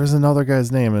name in There's another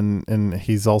guy's name, and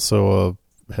he's also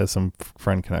has some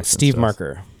friend connections. Steve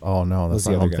Marker. Oh no, that's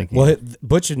not what I'm thinking. Well,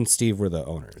 Butch and Steve were the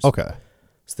owners. Okay.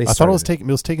 So I thought it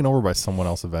was taken over by someone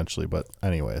else eventually, but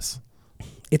anyways.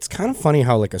 It's kind of funny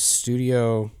how like a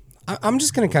studio. I'm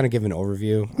just gonna kind of give an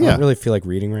overview. I Yeah. don't really feel like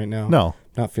reading right now. No.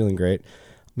 Not feeling great.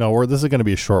 No, this is going to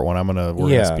be a short one. We're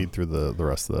Yeah. gonna speed through the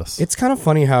rest of this. It's kind of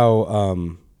funny how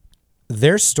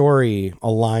their story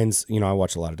aligns. You know, I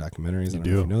watch a lot of documentaries. I don't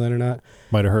know if you know that or not.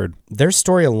 Might have heard. Their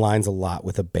story aligns a lot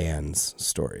with a band's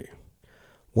story,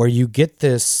 where you get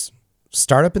this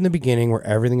startup in the beginning where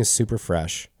everything is super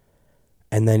fresh,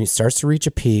 and then it starts to reach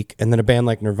a peak, and then a band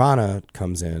like Nirvana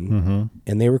comes in,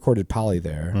 and they recorded Polly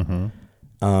there,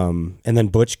 and then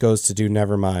Butch goes to do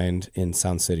Nevermind in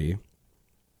Sound City,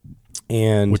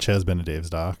 and Which has been a Dave's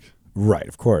doc. right,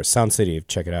 of course, Sound City,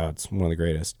 check it out, it's one of the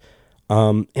greatest.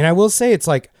 And I will say, it's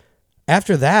like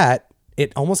after that,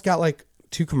 it almost got like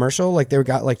too commercial, like they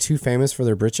got like too famous for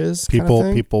their britches.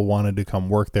 People wanted to come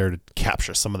work there to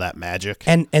capture some of that magic.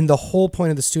 And the whole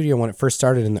point of the studio when it first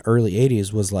started in the early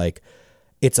 80s was like,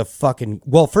 it's a fucking,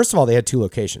 well, first of all, they had 2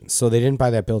 locations, so they didn't buy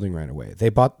that building right away.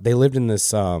 They lived in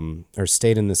this or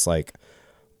stayed in this like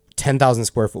 10,000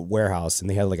 square foot warehouse, and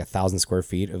they had like 1,000 square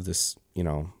feet of this, you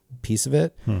know, piece of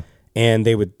it. And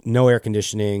they would, no air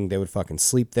conditioning, they would fucking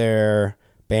sleep there.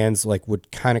 Bands like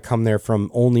would kind of come there from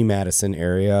only Madison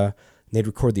area. They'd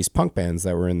record these punk bands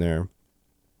that were in there,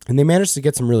 and they managed to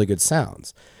get some really good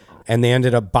sounds. And they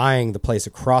ended up buying the place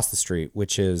across the street,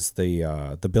 which is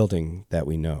the building that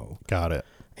we know. Got it.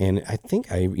 And I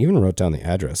think I even wrote down the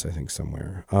address, I think,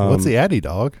 somewhere. What's the Addy,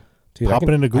 dog? Dude, Pop it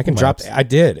into Google I can Maps. I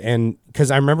did. And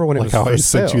because I remember when it was Like how I first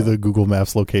sent you sale. the Google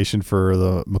Maps location for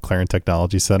the McLaren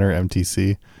Technology Center,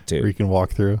 MTC, Dude. where you can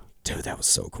walk through. Dude, that was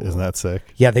so cool. Isn't that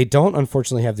sick? Yeah, they don't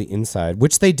unfortunately have the inside,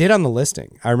 which they did on the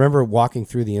listing. I remember walking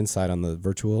through the inside on the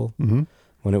virtual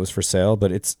when it was for sale,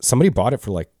 but somebody bought it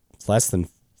for like less than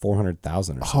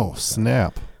 400,000 or something. Oh,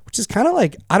 snap. Which is kind of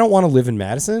like, I don't want to live in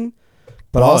Madison,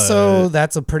 but also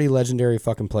that's a pretty legendary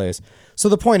fucking place. So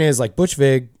the point is, like, Butch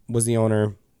Vig was the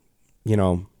owner, you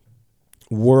know,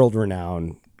 world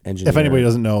renowned engineer. If anybody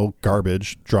doesn't know,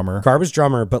 Garbage drummer. Garbage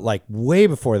drummer, but like way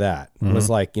before that was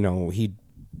like, you know, he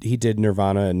did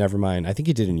Nirvana and Nevermind. I think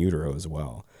he did In Utero as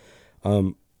well.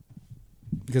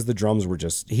 Because the drums were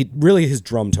just, his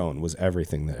drum tone was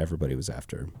everything that everybody was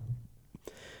after.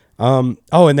 And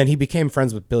then he became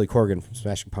friends with Billy Corgan from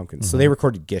Smashing Pumpkins. So they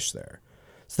recorded Gish there.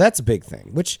 So that's a big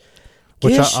thing, which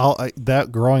Gish, I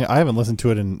haven't listened to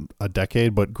it in a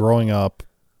decade, but growing up,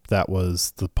 that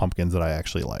was the Pumpkins that I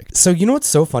actually liked. So you know what's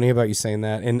so funny about you saying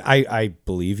that? And I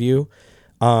believe you.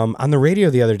 On the radio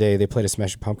the other day, they played a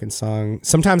Smashing Pumpkins song.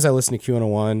 Sometimes I listen to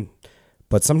Q101,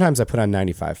 but sometimes I put on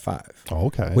 95.5. Oh,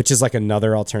 okay. Which is like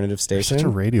another alternative You're station. such a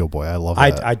radio boy. I love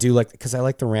that. I do like, because I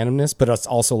like the randomness, but it's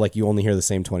also like you only hear the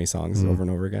same 20 songs over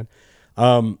and over again.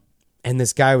 And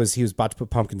this guy he was about to put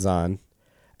Pumpkins on,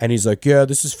 and he's like, yeah,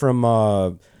 this is from,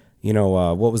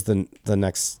 what was the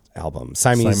next album?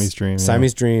 Siamese Dream.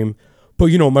 Siamese Dream. But,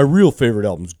 you know, my real favorite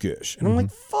album's Gish. And I'm like,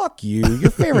 fuck you.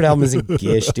 Your favorite album isn't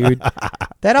Gish, dude.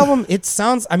 That album, it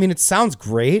sounds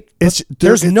great.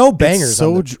 There's no bangers.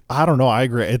 I don't know. I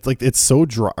agree. It's like, it's so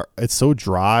dry. It's so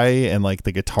dry. And like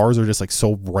the guitars are just like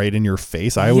so right in your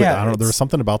face. I don't know. There was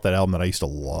something about that album that I used to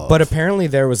love. But apparently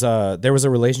there was a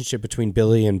relationship between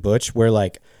Billy and Butch where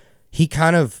like they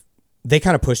kind of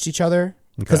pushed each other.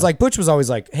 Because like Butch was always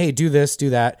like, hey, do this,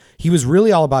 do that. He was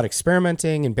really all about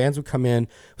experimenting, and bands would come in.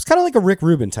 It was kind of like a Rick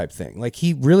Rubin type thing. Like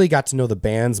he really got to know the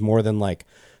bands more than like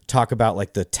talk about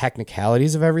like the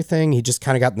technicalities of everything. He just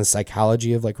kind of got in the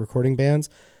psychology of like recording bands.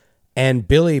 And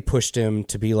Billy pushed him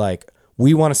to be like,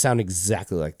 we want to sound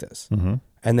exactly like this.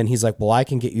 And then he's like, well, I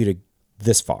can get you to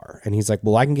this far. And he's like,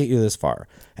 well, I can get you this far.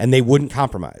 And they wouldn't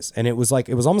compromise. And it was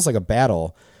almost like a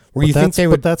battle.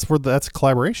 That's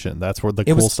collaboration. That's where the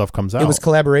cool stuff comes out. It was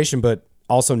collaboration, but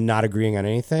also not agreeing on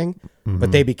anything.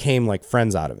 But they became like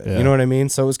friends out of it. Yeah. You know what I mean?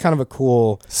 So it was kind of a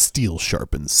cool steel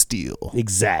sharpens steel.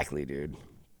 Exactly, dude.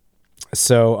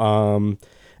 So,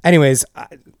 anyways,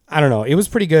 I don't know. It was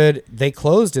pretty good. They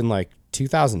closed in like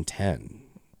 2010.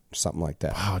 Something like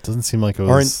that. Wow, it doesn't seem like it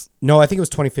was. No, I think it was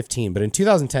 2015. But in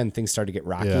 2010, things started to get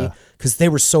rocky because they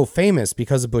were so famous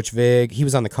because of Butch Vig. He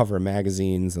was on the cover of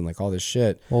magazines and like all this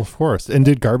shit. Well, of course. And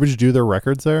did Garbage do their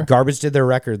records there? Garbage did their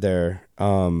record there.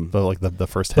 The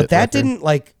first hit. But that record? didn't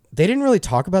like. They didn't really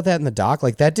talk about that in the doc.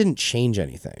 Like that didn't change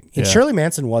anything. And Shirley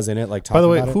Manson was in it. Like talking. By the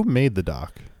way, about who made the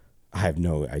doc? I have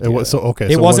no idea.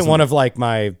 It wasn't one of like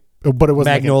my. But it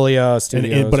wasn't Magnolia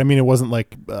Studios. But I mean, it wasn't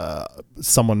like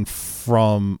someone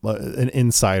from an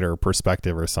insider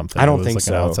perspective or something. I don't it was think like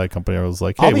so. An outside company. I was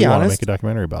like, hey, we want to make a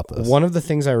documentary about this. One of the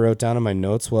things I wrote down in my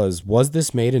notes was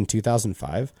this made in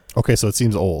 2005? Okay, so it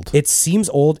seems old. It seems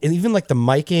old. And even like the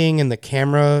miking and the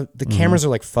camera, cameras are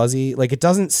like fuzzy. Like it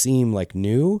doesn't seem like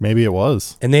new. Maybe it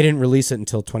was. And they didn't release it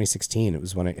until 2016. It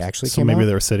was when it actually came out. So maybe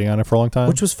they were sitting on it for a long time.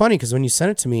 Which was funny because when you sent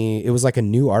it to me, it was like a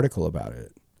new article about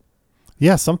it.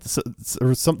 Yeah, there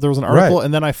was an article,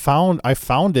 and then I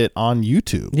found it on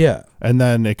YouTube. Yeah, and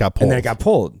then it got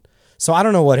pulled. So I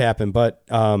don't know what happened, but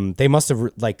they must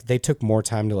have they took more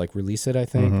time to like release it. I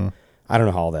think. Mm-hmm. I don't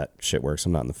know how all that shit works.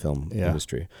 I'm not in the film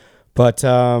industry, but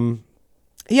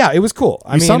yeah, it was cool.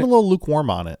 I mean, sound a little lukewarm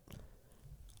on it.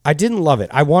 I didn't love it.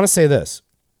 I want to say this: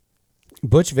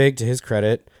 Butch Vig, to his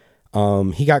credit,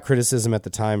 he got criticism at the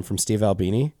time from Steve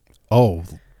Albini. Oh,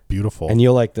 beautiful. And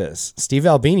you'll like this. Steve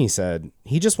Albini said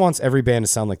he just wants every band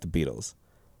to sound like the Beatles.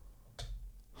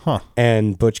 Huh.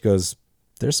 And Butch goes,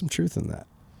 there's some truth in that.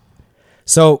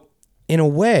 So, in a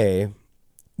way,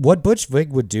 what Butch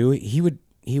Vig would do, he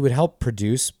would help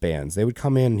produce bands. They would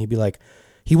come in and he'd be like,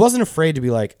 he wasn't afraid to be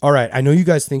like, all right, I know you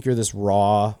guys think you're this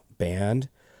raw band,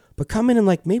 but come in and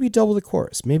like maybe double the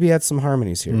chorus, maybe add some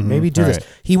harmonies here, maybe do this.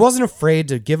 He wasn't afraid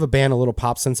to give a band a little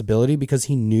pop sensibility because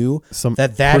he knew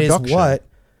that is what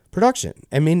production.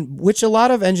 I mean, which a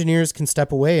lot of engineers can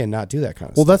step away and not do that kind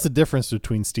of stuff. Well, that's the difference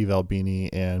between Steve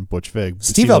Albini and Butch Vig.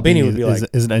 Steve Albini would be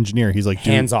is an engineer. He's like,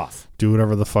 hands off. Do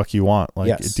whatever the fuck you want. Like,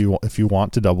 yes. if you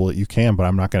want to double it, you can, but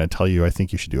I'm not going to tell you I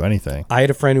think you should do anything. I had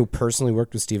a friend who personally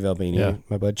worked with Steve Albini,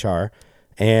 my bud Char,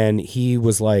 and he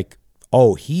was like,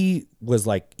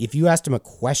 if you asked him a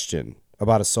question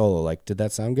about a solo, like, did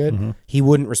that sound good? He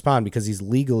wouldn't respond because he's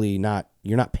legally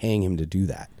you're not paying him to do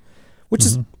that, which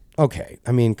is okay.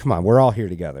 I mean, come on, we're all here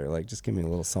together. Like, just give me a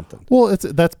little something. Well,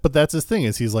 that's his thing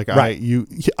is he's like,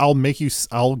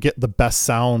 I'll get the best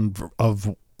sound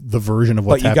of the version of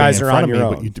what's happening in front of me,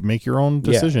 but you make your own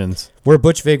decisions. Yeah. Where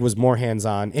Butch Vig was more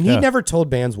hands-on, and he never told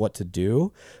bands what to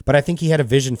do, but I think he had a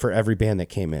vision for every band that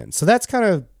came in. So that's kind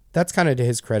of to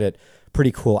his credit,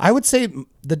 pretty cool. I would say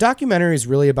the documentary is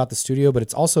really about the studio, but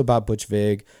it's also about Butch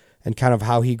Vig and kind of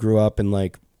how he grew up and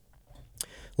like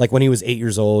when he was 8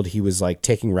 years old, he was like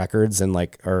taking records and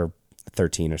or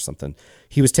 13 or something.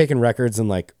 He was taking records and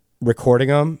like recording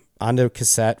them onto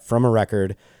cassette from a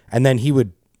record, and then he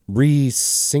would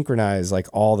resynchronize like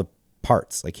all the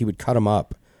parts. Like he would cut them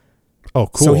up. Oh,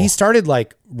 cool. So he started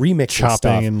like remixing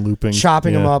chopping and looping,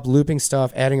 chopping them up, looping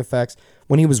stuff, adding effects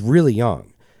when he was really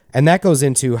young. And that goes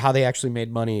into how they actually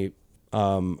made money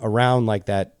around like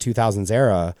that 2000s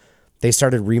era. They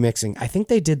started remixing. I think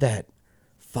they did that.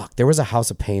 There was a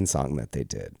House of Pain song that they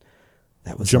did.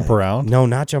 That was Jump Around? No,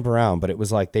 not Jump Around, but it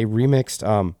was like they remixed.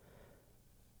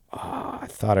 I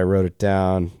thought I wrote it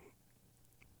down.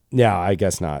 Yeah, I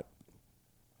guess not.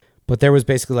 But there was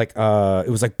basically like it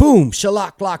was like boom,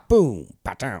 shalak lock, boom,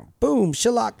 pa-down, boom,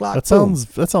 shalak lock. That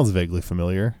sounds vaguely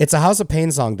familiar. It's a House of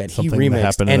Pain song that Something he remixed. That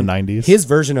happened in the 90s. His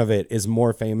version of it is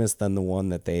more famous than the one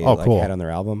that they cool. had on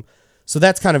their album. So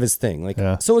that's kind of his thing.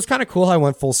 So it's kind of cool how I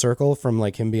went full circle from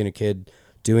like him being a kid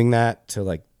doing that to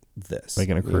like this,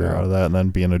 making a career out of that, and then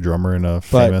being a drummer in a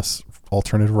famous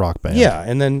alternative rock band. Yeah,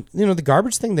 and then the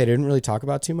Garbage thing they didn't really talk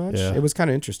about too much. Yeah. It was kind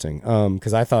of interesting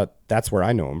because I thought that's where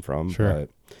I know him from. Sure.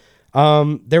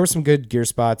 But there were some good gear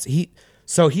spots. He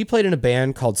played in a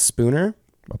band called Spooner.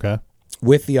 Okay.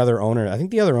 With the other owner. I think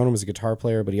the other owner was a guitar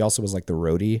player, but he also was like the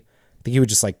roadie. I think he would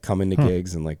just like come into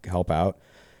gigs and like help out.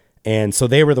 And so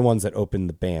they were the ones that opened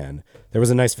the band. There was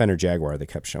a nice Fender Jaguar they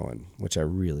kept showing, which I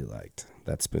really liked.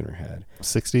 That Spooner had.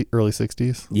 Early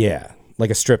 60s? Yeah,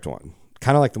 like a stripped one.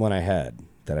 Kind of like the one I had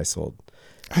that I sold.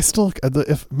 I still,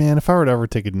 if I were to ever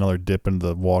take another dip into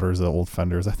the waters of old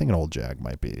Fenders, I think an old Jag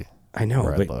might be. I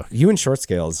know, but you and short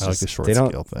scales. I like the short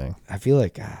scale thing. I feel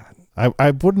like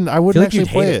I wouldn't actually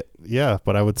play it. Yeah,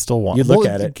 but I would still want. You'd look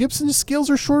at it. Gibson scales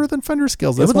are shorter than Fender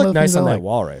scales. It would look nice on that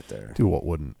wall right there. Dude, what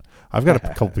wouldn't? I've got a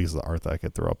couple pieces of art that I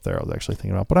could throw up there. I was actually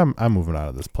thinking about, but I'm moving out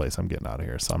of this place. I'm getting out of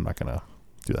here, so I'm not gonna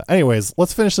do that. Anyways,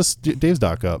 let's finish this Dave's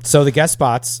doc up. So the guest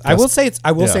spots, I will say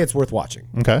it's worth watching.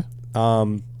 Okay.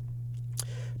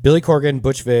 Billy Corgan,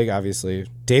 Butch Vig, obviously.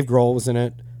 Dave Grohl was in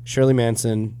it. Shirley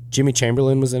Manson, Jimmy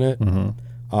Chamberlain was in it.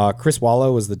 Chris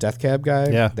Wallow was the Death Cab guy.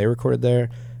 Yeah, they recorded there.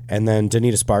 And then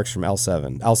Donita Sparks from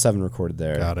L7. L7 recorded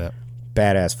there. Got it.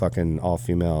 Badass fucking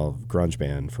all-female grunge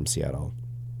band from Seattle.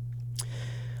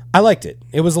 I liked it.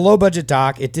 It was a low-budget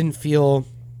doc. It didn't feel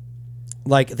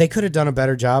like they could have done a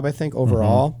better job, I think,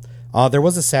 overall. There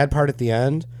was a sad part at the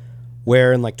end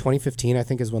where in like 2015, I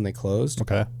think, is when they closed.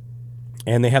 Okay.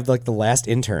 And they have like the last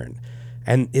intern.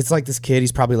 And it's like this kid,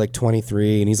 he's probably like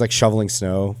 23, and he's like shoveling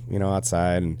snow,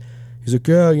 outside. And he's like,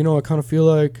 yeah, I kind of feel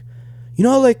like,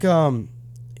 like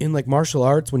in like martial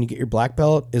arts, when you get your black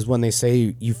belt is when they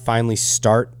say you finally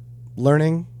start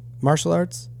learning martial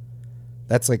arts.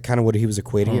 That's like kind of what he was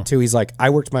equating it to. He's like,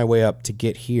 I worked my way up to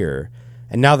get here.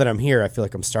 And now that I'm here, I feel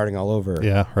like I'm starting all over.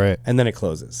 Yeah, right. And then it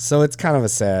closes. So it's kind of a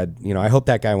sad, I hope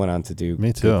that guy went on to do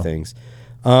Me too. good things.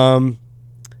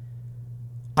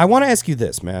 I want to ask you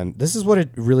this, man. This is what it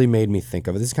really made me think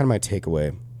of. This is kind of my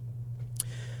takeaway.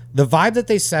 The vibe that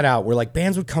they set out where like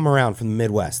bands would come around from the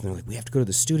Midwest and they're like, we have to go to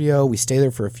the studio. We stay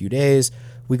there for a few days.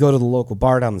 We go to the local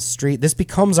bar down the street. This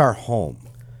becomes our home.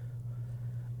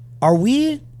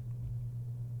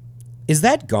 Is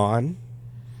that gone?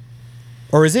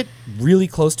 Or is it really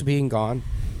close to being gone?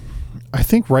 I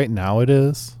think right now it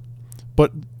is,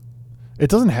 but it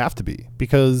doesn't have to be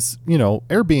because,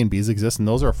 Airbnbs exist and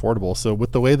those are affordable. So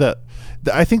with the way that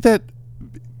I think that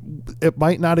it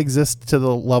might not exist to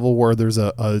the level where there's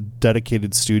a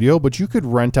dedicated studio, but you could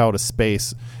rent out a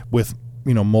space with,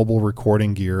 mobile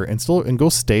recording gear and go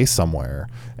stay somewhere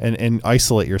and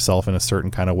isolate yourself in a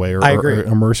certain kind of way or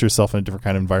immerse yourself in a different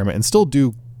kind of environment and still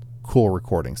do cool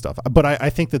recording stuff. But I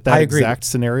think that exact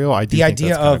scenario, the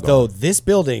idea of though this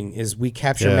building is we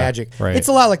capture magic. Right. It's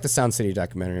a lot like the Sound City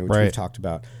documentary, which we've talked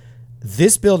about.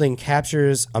 This building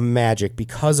captures a magic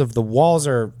because of the walls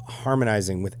are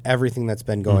harmonizing with everything that's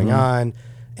been going on,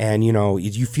 and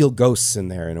you feel ghosts in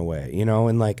there in a way,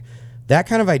 and like that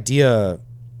kind of idea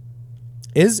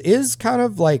is kind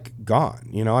of like gone.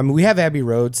 I mean, we have Abbey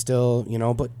Road still,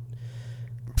 but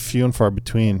few and far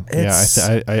between.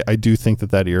 I do think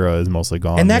that era is mostly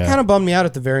gone. And that kind of bummed me out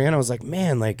at the very end. I was like,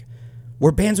 man, like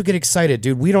where bands would get excited,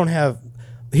 dude. We don't have.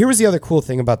 Here was the other cool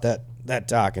thing about that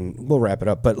doc, and we'll wrap it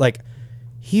up. But like,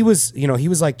 he was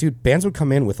like, dude, bands would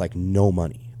come in with like no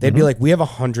money. They'd be like, we have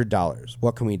 $100.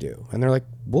 What can we do? And they're like,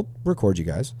 we'll record you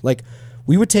guys. Like,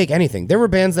 we would take anything. There were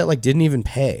bands that like didn't even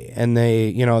pay, and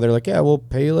they, they're like, yeah, we'll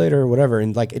pay you later or whatever,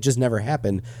 and like it just never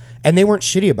happened. And they weren't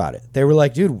shitty about it. They were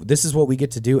like, dude, this is what we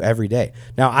get to do every day.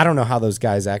 Now, I don't know how those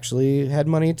guys actually had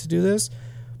money to do this,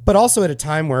 but also at a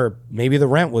time where maybe the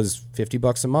rent was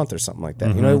 $50 a month or something like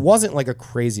that. It wasn't like a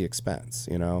crazy expense,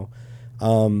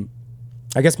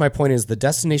 I guess my point is the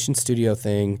Destination Studio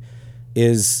thing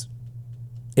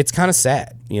it's kind of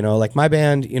sad, like my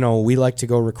band, we like to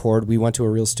go record. We went to a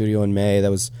real studio in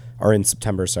in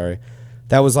September, sorry.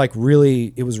 That was like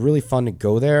it was really fun to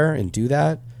go there and do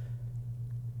that.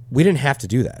 We didn't have to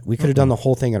do that. We could have done the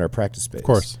whole thing at our practice space. Of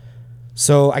course.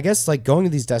 So I guess like going to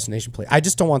these destination places, I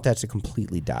just don't want that to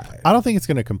completely die. I don't think it's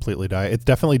going to completely die. It's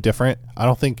definitely different. I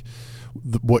don't think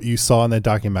what you saw in that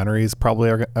documentary is probably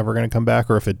ever going to come back,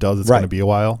 or if it does, it's going to be a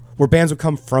while. Where bands would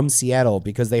come from Seattle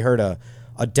because they heard a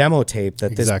demo tape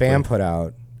that this band put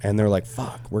out, and they're like,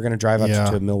 "Fuck, we're going to drive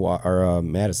up to Milwaukee or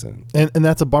Madison." And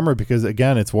that's a bummer because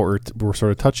again, it's what we're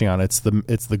sort of touching on. It's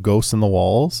the ghosts in the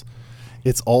walls.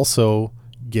 It's also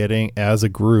getting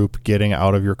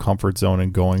out of your comfort zone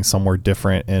and going somewhere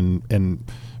different and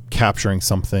capturing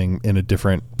something in a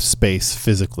different space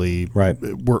physically, right?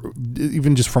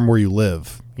 Even just from where you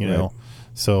live, know.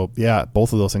 So yeah,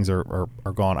 both of those things are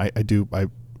gone.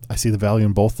 I see the value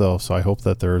in both though, so I hope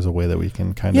that there is a way that we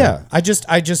can kind of I just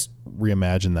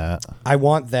reimagine that. I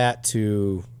want that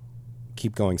to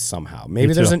keep going somehow.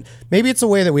 Maybe it's a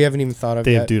way that we haven't even thought of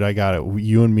Dave, yet. dude, I got it.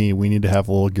 You and me, we need to have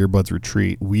a little Gearbuds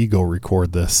retreat. We go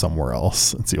record this somewhere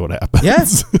else and see what happens.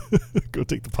 Yes. Go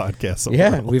take the podcast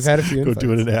somewhere else. We've had a few. Go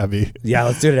do it at Abbey. Yeah,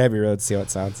 let's do it at Abbey Road, see how it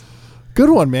sounds.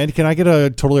 Good one, man. Can I get a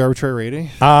totally arbitrary rating?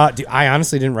 Dude, I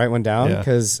honestly didn't write one down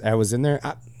because I was in there.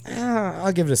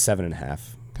 I'll give it a 7.5.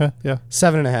 Okay, yeah.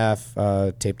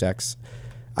 7.5 tape decks.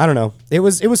 I don't know. It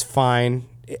was fine.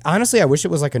 Honestly, I wish it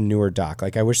was like a newer doc.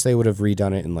 Like I wish they would have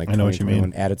redone it in like 2021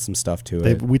 and added some stuff to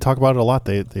it. We talk about it a lot.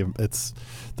 It's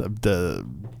the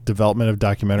development of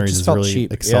documentaries is really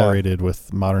accelerated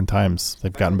with modern times.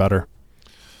 They've gotten better.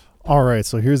 All right,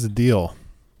 so here's the deal.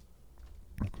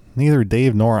 Neither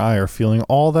Dave nor I are feeling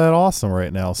all that awesome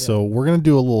right now, so we're gonna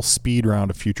do a little speed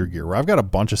round of Future Gear where I've got a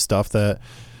bunch of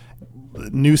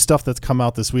new stuff that's come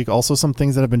out this week. Also, some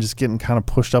things that have been just getting kind of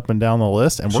pushed up and down the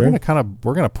list, and we're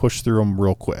gonna push through them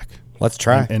real quick. Let's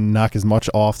try and knock as much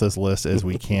off this list as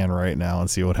we can right now and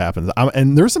see what happens.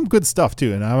 And there's some good stuff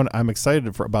too, and I'm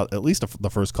excited for about at least the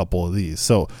first couple of these.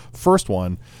 So, first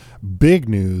one, big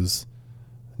news.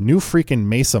 New freaking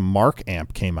Mesa Mark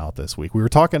amp came out this week. We were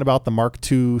talking about the Mark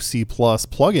II C+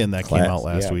 plugin that came out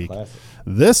last week. Classic.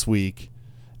 This week,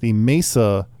 the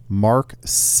Mesa Mark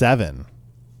 7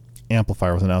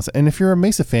 amplifier was announced. And if you're a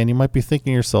Mesa fan, you might be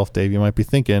thinking to yourself, Dave, well,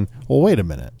 wait a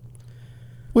minute.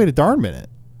 Wait a darn minute.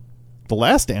 The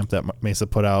last amp that Mesa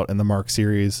put out in the Mark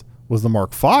series was the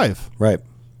Mark V. Right.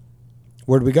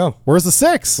 Where'd we go? Where's the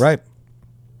 6? Right.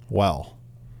 Well,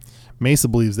 Mesa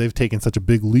believes they've taken such a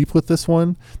big leap with this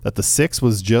one that the 6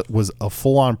 was a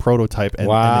full-on prototype, and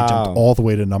they jumped all the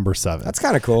way to number 7. That's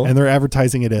kind of cool. And they're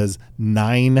advertising it as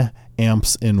 9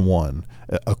 amps in one,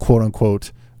 a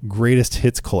quote-unquote greatest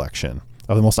hits collection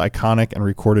of the most iconic and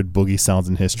recorded boogie sounds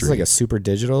in history. It's like a super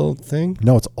digital thing?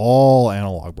 No, it's all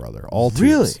analog, brother. All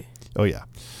tubes. Really? Oh, yeah.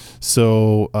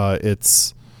 So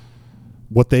it's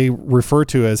what they refer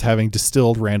to as having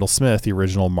distilled Randall Smith, the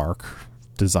original Mark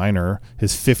designer,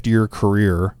 his 50-year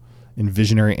career in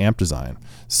visionary amp design.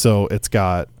 So it's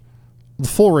got the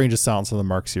full range of sounds from the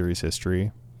Mark series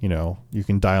history. You know, you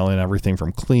can dial in everything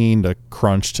from clean to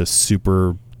crunch to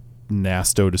super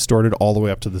nasto distorted, all the way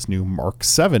up to this new Mark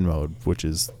 7 mode, which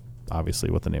is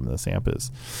obviously what the name of this amp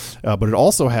is. But it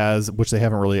also has, which they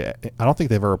haven't really, I don't think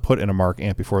they've ever put in a Mark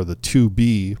amp before, the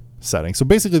 2B setting. So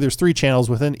basically there's 3 channels.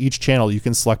 Within each channel you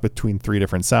can select between 3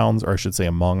 different sounds, or I should say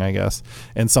among, I guess.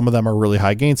 And some of them are really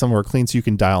high gain, some are clean, so you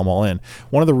can dial them all in.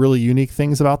 One of the really unique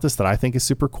things about this that I think is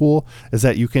super cool is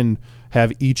that you can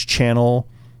have each channel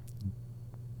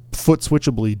foot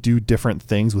switchably do different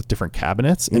things with different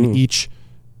cabinets, and each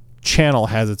channel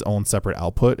has its own separate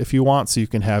output if you want. So you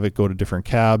can have it go to different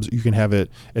cabs. You can have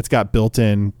it's got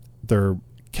built-in their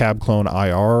cab clone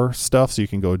IR stuff, so you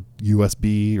can go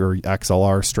USB or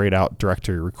XLR straight out direct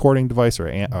to your recording device or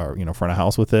front of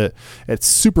house with it. It's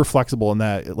super flexible in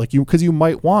that, like, because you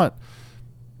might want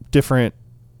different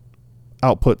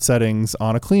output settings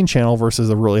on a clean channel versus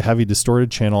a really heavy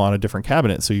distorted channel on a different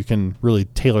cabinet, so you can really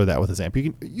tailor that with this amp.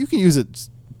 You can use it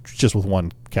just with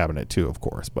one cabinet too, of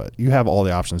course, but you have all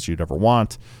the options you'd ever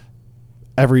want.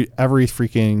 Every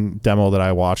freaking demo that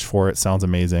I watched for it sounds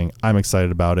amazing. I'm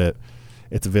excited about it.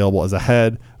 It's available as a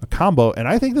head, a combo, and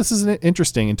I think this is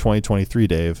interesting in 2023,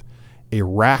 Dave, a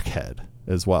rack head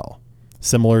as well,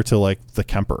 similar to like the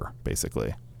Kemper,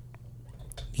 basically.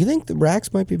 You think the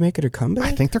racks might be making a comeback?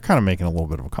 I think they're kind of making a little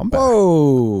bit of a comeback.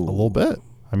 Oh, a little bit.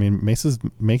 I mean,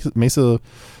 Mesa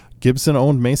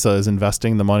Gibson-owned Mesa is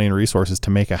investing the money and resources to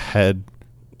make a head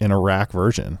in a rack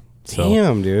version. So,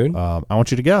 damn, dude. I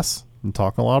want you to guess. I'm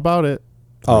talking a lot about it.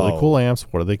 Really cool amps.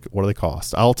 What do they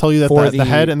cost? I'll tell you that the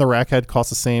head and the rack head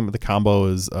cost the same. The combo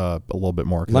is a little bit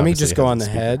more. Let me just go on the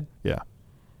head. Yeah,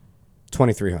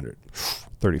 2,300.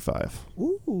 35.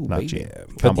 Ooh, not cheap.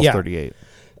 Combo's 38.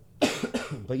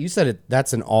 But you said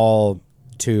that's an all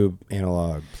tube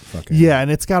analog. Yeah,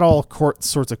 and it's got all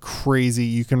sorts of crazy.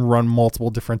 You can run multiple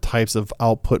different types of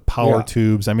output power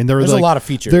tubes. I mean, there's like, a lot of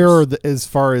features. There are, as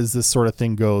far as this sort of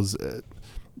thing goes.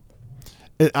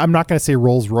 I'm not going to say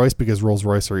Rolls-Royce because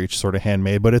Rolls-Royce are each sort of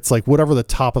handmade, but it's like whatever the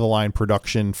top of the line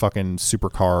production fucking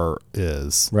supercar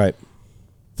is. Right.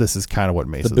 This is kind of what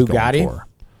Mesa's the Bugatti? Going for.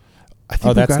 I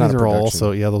think that's not Bugattis a are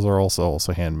production. those are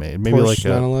also handmade. Maybe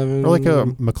Porsche like a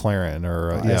McLaren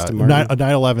or a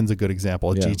 911's a good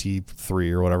example. A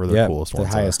GT3 or whatever the coolest ones.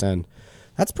 The highest end.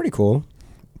 That's pretty cool.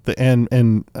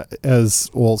 And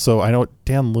as well, so I know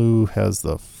Dan Liu has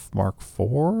the Mark IV,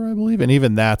 I believe, and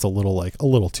even that's a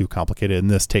little too complicated, and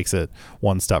this takes it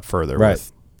one step further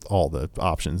with all the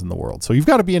options in the world. So you've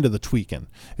got to be into the tweaking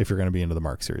if you're going to be into the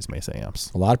Mark Series Mesa amps.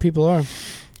 A lot of people are.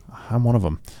 I'm one of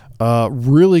them.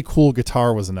 Really cool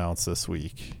guitar was announced this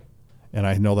week, and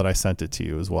I know that I sent it to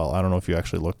you as well. I don't know if you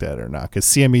actually looked at it or not, because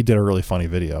CME did a really funny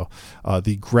video.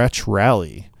 The Gretsch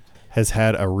Rally has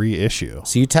had a reissue.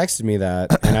 So you texted me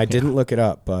that, and I didn't look it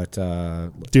up, but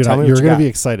dude, you're going to be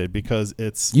excited because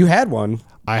it's... You had one.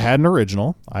 I had an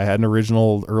original. Early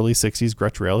 60s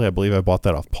Gretsch Rally. I believe I bought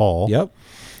that off Paul. Yep.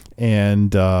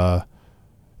 And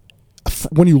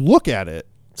when you look at it...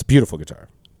 It's a beautiful guitar.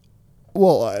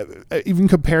 Well, even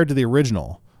compared to the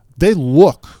original, it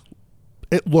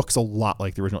looks a lot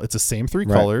like the original. It's the same 3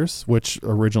 colors, which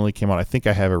originally came out. I think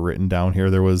I have it written down here.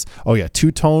 There was,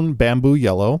 2-tone bamboo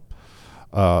yellow.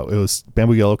 It was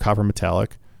bamboo yellow, copper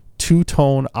metallic,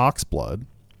 2-tone oxblood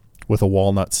with a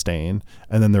walnut stain,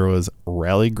 and then there was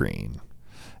rally green.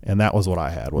 And that was what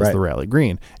I had, was the rally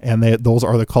green. And those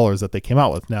are the colors that they came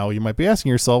out with. Now, you might be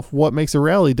asking yourself, what makes a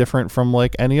rally different from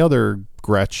like any other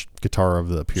Gretsch guitar of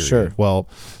the period? Sure. Well,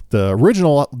 the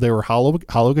original, they were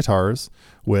hollow guitars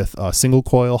with single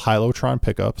coil Hylotron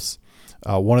pickups.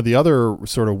 One of the other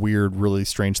sort of weird, really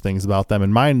strange things about them,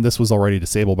 and mine, this was already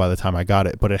disabled by the time I got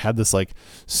it, but it had this like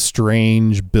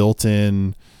strange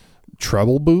built-in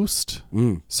treble boost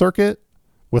circuit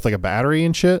with like a battery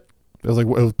and shit. It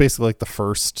was basically like the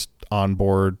first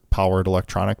onboard powered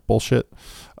electronic bullshit,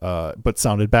 but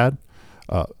sounded bad.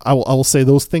 I will say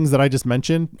those things that I just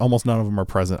mentioned, almost none of them are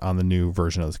present on the new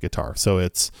version of this guitar. So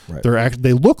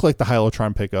they look like the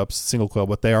Hylotron pickups, single coil,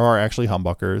 but they are actually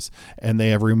humbuckers, and they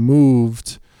have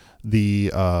removed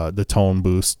the tone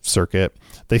boost circuit.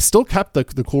 They still kept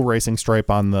the cool racing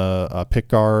stripe on the pick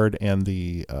guard and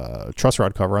the truss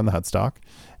rod cover on the headstock.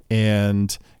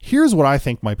 And here's what I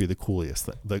think might be the coolest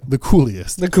thing.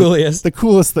 The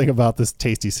coolest thing about this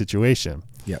tasty situation.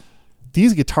 Yep.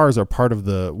 these guitars are part of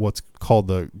the what's called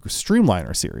the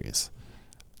Streamliner series.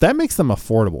 That makes them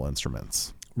affordable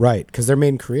instruments. Right, because they're made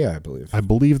in Korea, I believe. I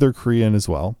believe they're Korean as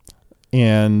well.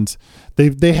 And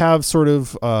they have sort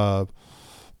of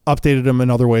updated them in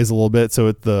other ways a little bit. So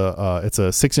it's a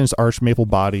 6-inch arched maple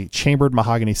body, chambered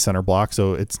mahogany center block,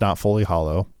 so it's not fully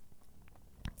hollow.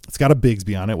 It's got a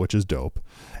Bigsby on it, which is dope.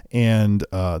 And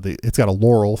it's got a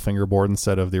Laurel fingerboard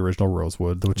instead of the original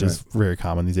rosewood, which is very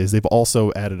common these days. They've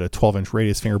also added a 12-inch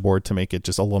radius fingerboard to make it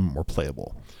just a little more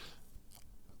playable.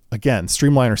 Again,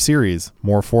 Streamliner series,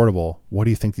 more affordable. What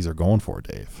do you think these are going for,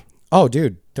 Dave? Oh,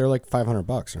 dude, they're like $500.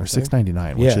 Or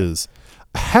 $699, which is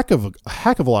a heck of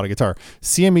a lot of guitar.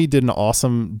 CME did an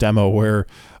awesome demo where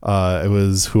it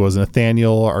was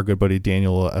Nathaniel, our good buddy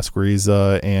Daniel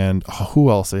Esqueriza, and who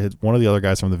else? It had one of the other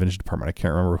guys from the vintage department. I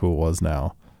can't remember who it was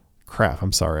now. Crap,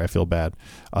 I'm sorry. I feel bad.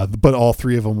 But all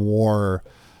three of them wore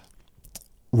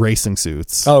racing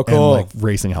suits. Oh, cool. And like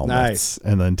racing helmets. Nice.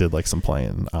 And then did like some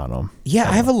playing on them. Yeah,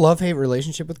 I have a love-hate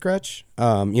relationship with Gretsch.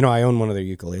 I own one of their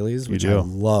ukuleles, which I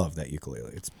love that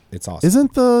ukulele. It's awesome.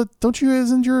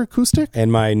 Isn't your acoustic?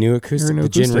 And my new acoustic, the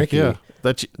Jin Ricky. Yeah.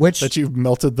 That you've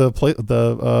melted the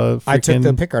I took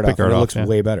the pickguard off, and it looks yeah.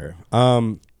 way better.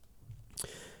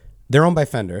 They're owned by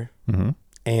Fender. Mm-hmm.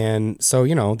 And so,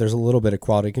 there's a little bit of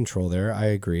quality control there. I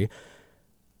agree.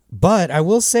 But I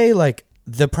will say, like,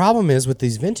 the problem is with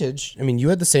these vintage. I mean, you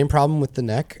had the same problem with the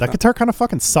neck. That guitar kind of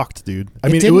fucking sucked, dude.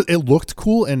 It looked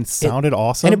cool and sounded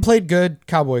awesome. And it played good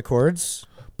cowboy chords.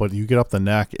 But you get up the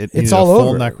neck, it's all a full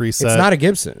over. neck reset. It's not a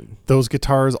Gibson. Those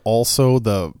guitars also,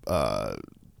 the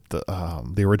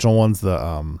original ones,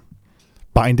 the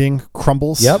binding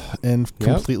crumbles. Yep. And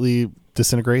completely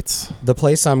disintegrates. The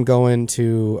place I'm going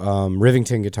to,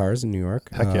 Rivington Guitars in New York.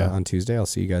 Heck yeah. On Tuesday. I'll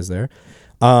see you guys there.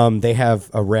 They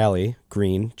have a Rally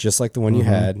green, just like the one you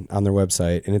had on their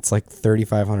website, and it's like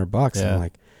 $3,500. Yeah. I'm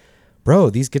like, bro,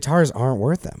 these guitars aren't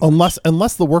worth that much.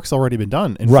 Unless the work's already been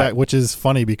done. In fact, which is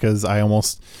funny because I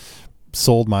almost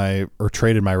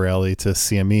traded my Rally to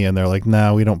CME, and they're like,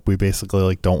 "No, we basically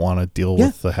like don't want to deal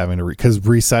with the having to because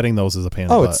resetting those is a pain in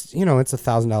the butt." It's it's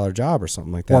 $1,000 job or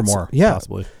something like that, or more,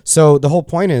 possibly. So the whole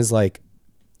point is, like,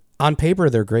 on paper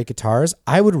they're great guitars.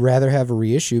 I would rather have a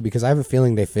reissue because I have a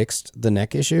feeling they fixed the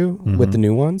neck issue with the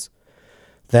new ones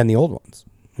than the old ones.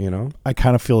 I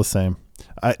kind of feel the same.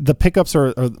 The pickups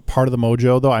are part of the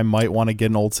mojo, though. I might want to get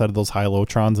an old set of those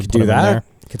high-low-trons and put them in there.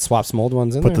 Could swap some old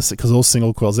ones in there. Because those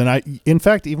single coils. And in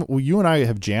fact, even you and I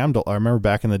have jammed. I remember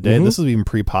back in the day, this was even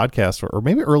pre-podcast or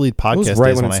maybe early podcast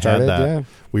right days when I started, had that. Yeah.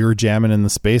 We were jamming in the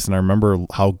space, and I remember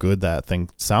how good that thing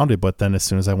sounded. But then as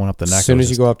soon as I went up the neck, as soon as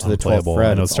you go up to the 12th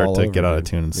fret, and it would start to get out of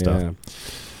tune and stuff. Yeah.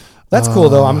 That's cool,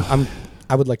 though.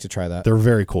 I would like to try that. They're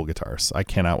very cool guitars. I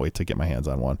cannot wait to get my hands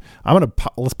on one.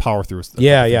 Let's power through.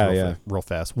 Real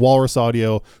fast. Walrus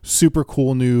Audio, super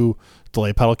cool new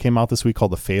delay pedal came out this week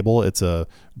called the Fable. It's a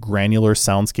granular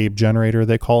soundscape generator,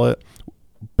 they call it.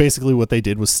 Basically, what they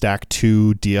did was stack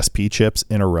 2 DSP chips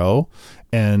in a row,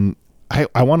 and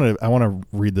I want to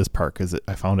read this part because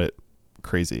I found it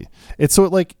crazy. It's so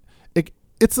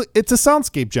it's a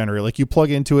soundscape generator. Like you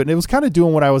plug into it, and it was kind of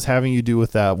doing what I was having you do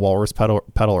with that Walrus pedal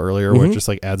earlier, where it just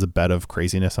like adds a bed of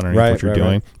craziness underneath what you're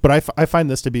doing. But I find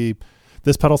this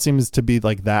pedal seems to be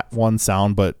like that one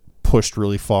sound, but pushed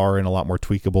really far and a lot more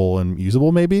tweakable and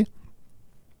usable maybe.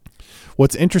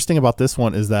 What's interesting about this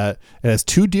one is that it has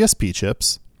 2 DSP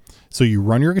chips. So you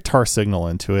run your guitar signal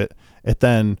into it. It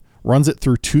then runs it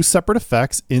through 2 separate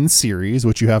effects in series,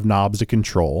 which you have knobs to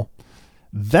control.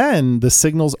 Then the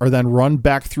signals are then run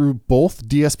back through both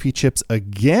DSP chips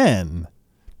again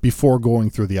before going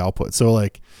through the output. So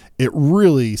like it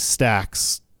really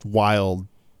stacks wild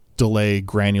delay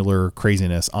granular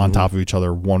craziness on top of each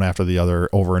other, one after the other,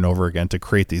 over and over again to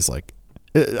create these like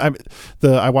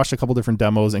I watched a couple different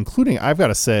demos, including, I've got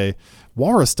to say,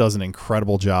 Walrus does an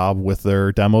incredible job with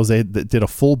their demos. They did a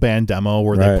full band demo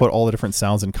where they put all the different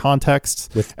sounds in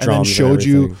context with and then showed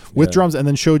you drums and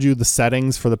then showed you the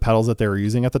settings for the pedals that they were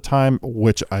using at the time,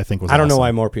 which I think was I don't know awesome.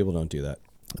 why more people don't do that.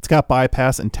 It's got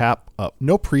bypass and tap up,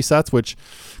 no presets, which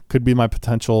could be my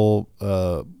potential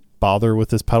bother with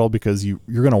this pedal because you're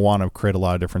going to want to create a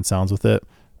lot of different sounds with it.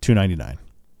 $299.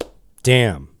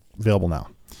 Damn. Available now.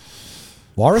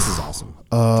 Walrus is awesome.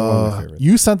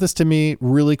 You sent this to me.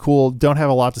 Really cool. Don't have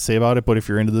a lot to say about it, but if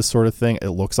you're into this sort of thing, it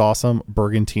looks awesome.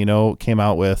 Bergantino came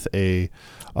out with an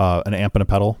amp and a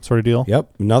pedal sort of deal.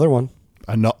 Yep. Another one.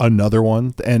 Another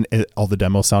one. And all the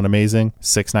demos sound amazing.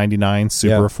 $699.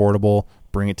 Super affordable.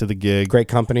 Bring it to the gig. Great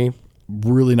company.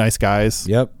 Really nice guys.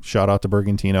 Yep. Shout out to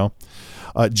Bergantino.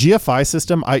 GFI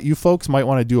system. You folks might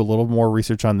want to do a little more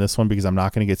research on this one because I'm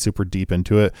not going to get super deep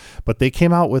into it. But they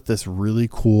came out with this really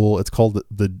cool. It's called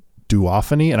the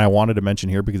Duophony, and I wanted to mention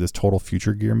here because it's total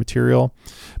Future Gear material.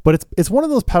 But it's one of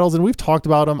those pedals, and we've talked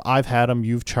about them. I've had them.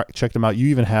 You've checked them out. You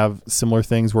even have similar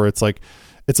things where it's like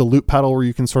it's a loop pedal where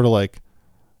you can sort of like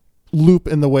loop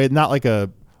in the way, not like a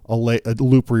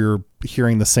loop where you're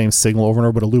hearing the same signal over and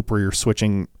over, but a loop where you're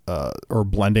switching or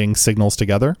blending signals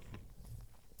together.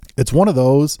 It's one of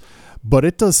those, but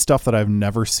it does stuff that I've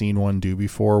never seen one do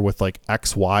before with like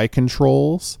XY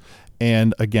controls.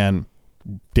 And again,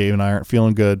 Dave and I aren't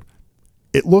feeling good.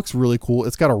 It looks really cool.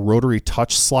 It's got a rotary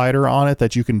touch slider on it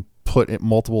that you can put in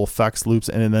multiple effects loops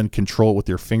and then control it with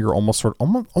your finger, almost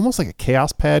like a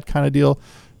Chaos Pad kind of deal.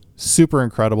 Super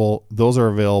incredible. Those are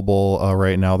available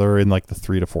right now. They're in like the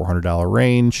 $300 to $400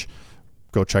 range.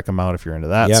 Go check them out if you're into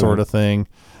that sort of thing.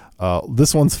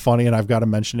 This one's funny, and I've got to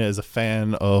mention it as a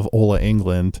fan of Ola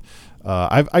England.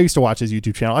 I used to watch his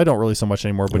YouTube channel. I don't really so much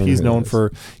anymore, but he's known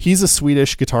for, he's a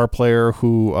Swedish guitar player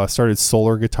who started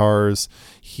Solar Guitars.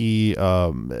 He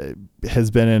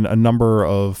has been in a number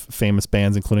of famous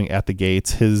bands, including At the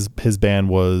Gates. His band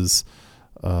was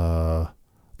The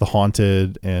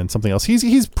Haunted and something else.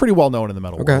 He's pretty well known in the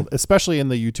metal world, especially in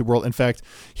the YouTube world. In fact,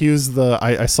 he was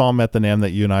I saw him at the NAMM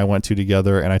that you and I went to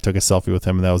together, and I took a selfie with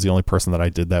him, and that was the only person that I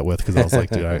did that with because I was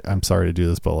like, dude, I'm sorry to do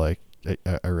this, but like,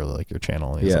 I really like your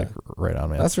channel. And he's like, right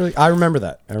on, man. That's really, I remember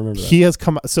that. He has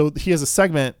he has a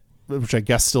segment which I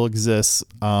guess still exists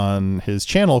on his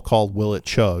channel called Will It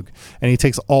Chug, and he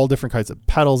takes all different kinds of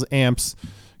pedals, amps,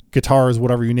 guitars,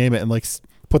 whatever you name it, and like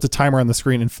puts a timer on the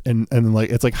screen and like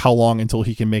it's like how long until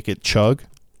he can make it chug,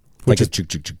 which like is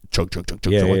chug,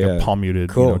 a palm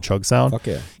muted chug sound. Fuck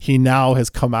yeah. He now has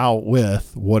come out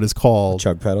with what is called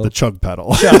chug pedal. The chug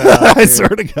pedal. Up, I swear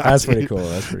to God, that's pretty cool.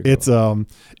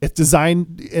 It's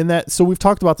designed in that. So we've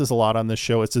talked about this a lot on this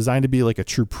show. It's designed to be like a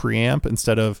true preamp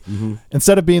instead of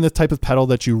being the type of pedal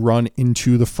that you run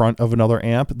into the front of another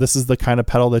amp. This is the kind of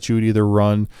pedal that you would either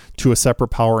run to a separate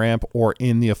power amp or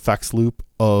in the effects loop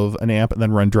of an amp and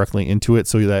then run directly into it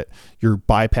so that you're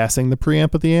bypassing the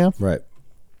preamp of the amp. Right.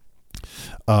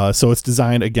 So it's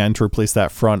designed again to replace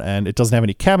that front end. It doesn't have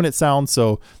any cabinet sound,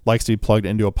 so likes to be plugged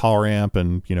into a power amp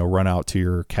and run out to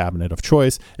your cabinet of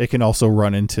choice. It can also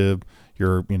run into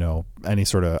your any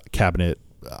sort of cabinet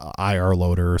IR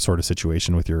loader sort of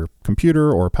situation with your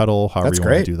computer or pedal, however you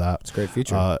want to do that. It's a great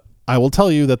feature. I will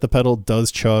tell you that the pedal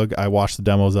does chug. I watched the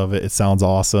demos of it. It sounds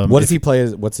awesome. What does he play?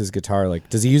 What's his guitar like?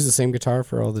 Does he use the same guitar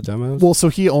for all the demos? Well, so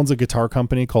he owns a guitar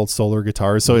company called Solar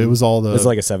Guitars. So it was all the. Is it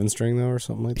like a 7-string though, or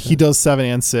something like that? He does 7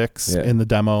 and 6 in the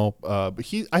demo. But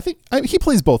I think he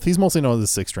plays both. He's mostly known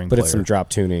as a 6-string player. But it's some drop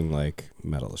tuning like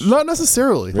metal. Not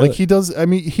necessarily. Really? Like he does. I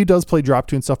mean, he does play drop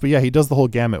tune stuff. But yeah, he does the whole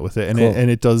gamut with it, and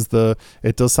it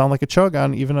does sound like a chug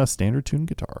on even a standard tune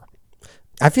guitar.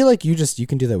 I feel like you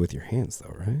can do that with your hands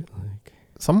though, right?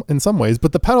 Like. In some ways,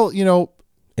 but the pedal,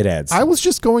 it adds. I was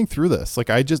just going through this. Like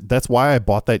that's why I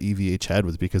bought that EVH head,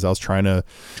 was because I was trying to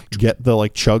get the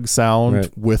like chug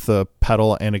sound with a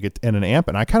pedal and an amp,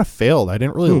 and I kind of failed. I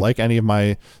didn't really like any of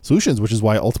my solutions, which is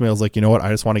why ultimately I was like, you know what, I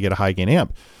just want to get a high gain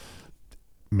amp.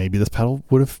 Maybe this pedal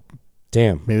would have.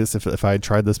 Damn. Maybe if I had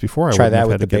tried this before, I would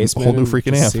have had to get a whole new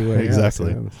freaking amp.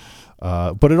 Exactly.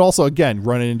 But it also, again,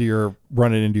 run it into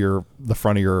the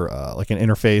front of your like an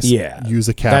interface. Yeah, use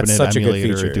a cabinet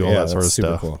emulator, do all that sort of super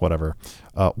stuff. Cool. Whatever.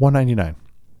 $199.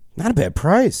 Not a bad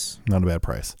price. Not a bad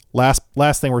price. Last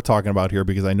thing we're talking about here,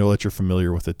 because I know that you're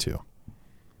familiar with it too.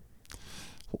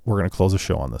 We're gonna close the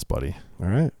show on this, buddy. All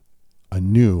right. A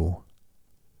new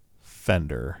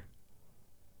Fender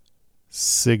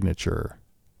Signature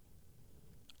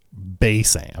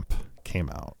bass amp came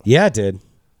out. Yeah, it did.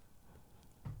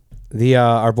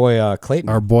 Our boy Clayton.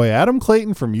 Our boy Adam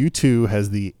Clayton from U2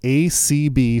 has the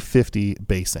ACB 50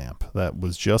 bass amp that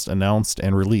was just announced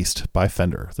and released by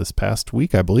Fender this past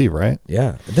week, I believe, right?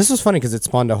 Yeah. This was funny because it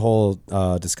spawned a whole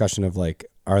discussion of like,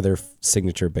 are there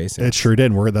signature bass amps? It sure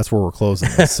did. That's where we're closing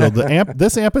this. So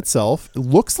this amp itself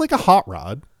looks like a hot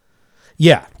rod.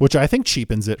 Yeah. Which I think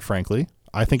cheapens it, frankly.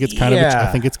 I think it's kind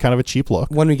of a cheap look.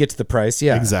 When we get to the price,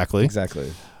 yeah. Exactly.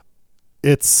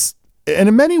 And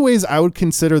in many ways, I would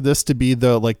consider this to be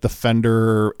the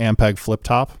Fender Ampeg flip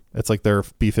top. It's like their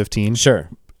B15. Sure.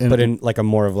 But in like a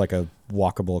more of like a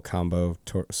walkable combo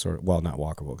sort of, well, not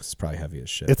walkable because it's probably heavy as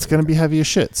shit. It's going to be heavy as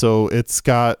shit. So it's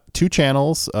got 2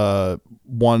 channels.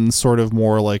 One sort of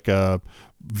more like a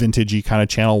vintagey kind of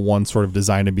channel, one sort of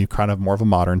designed to be kind of more of a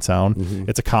modern sound.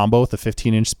 It's a combo with a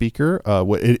 15-inch speaker.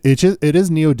 It is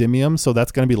neodymium, so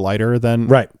that's going to be lighter than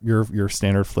your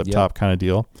standard flip top kind of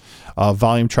deal.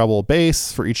 Volume, treble,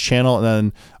 bass for each channel,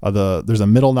 and then there's a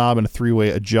middle knob and a 3-way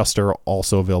adjuster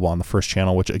also available on the first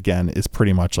channel, which again is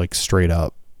pretty much like straight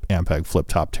up Ampeg flip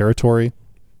top territory.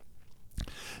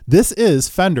 This is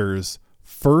Fender's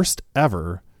first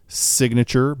ever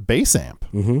signature bass amp.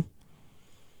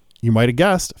 You might have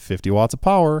guessed 50 watts of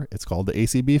power. It's called the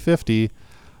ACB 50.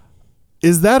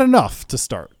 Is that enough to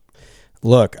start?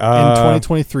 Look, in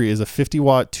 2023, is a 50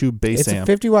 watt tube bass amp? It's a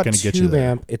 50 watt gonna get you tube there?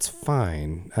 amp. It's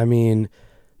fine. I mean,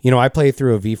 I play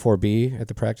through a V4B at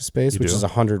the practice space, which is a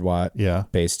 100 watt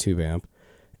bass tube amp.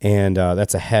 And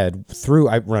that's a head through.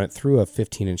 I run it through a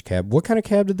 15-inch cab. What kind of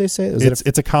cab did they say?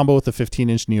 It's a combo with a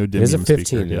 15-inch neodymium. It is a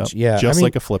 15-inch, yeah. Just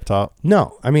like a flip top.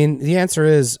 No, I mean the answer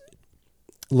is,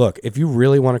 look, if you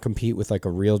really want to compete with like a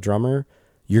real drummer,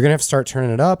 you're gonna have to start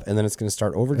turning it up, and then it's gonna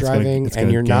start overdriving,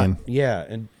 and you're not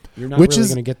really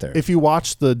gonna get there. If you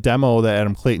watch the demo that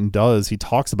Adam Clayton does, he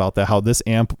talks about that, how this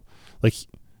amp, like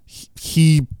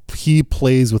he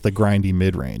plays with a grindy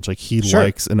mid range, like he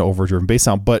likes an overdriven bass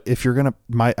sound. But if you're gonna,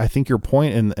 I think your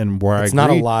point and where it's I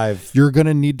agree, not a live. You're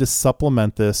gonna need to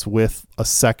supplement this with a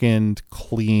second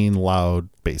clean, loud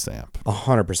bass amp.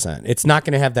 100%. It's not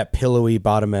going to have that pillowy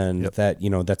bottom end that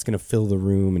that's going to fill the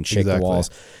room and shake the walls.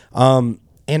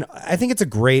 And I think it's a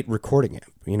great recording amp.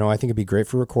 I think it'd be great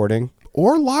for recording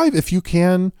or live if you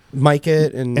can mic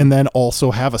it and then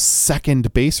also have a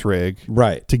second bass rig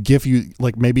to give you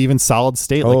like maybe even solid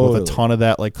state, like with a ton of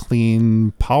that like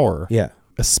clean power. Yeah,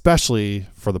 especially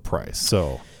for the price.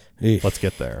 So let's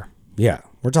get there. Yeah,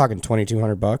 we're talking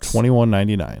 $2,200,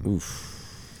 $2,199. Oof.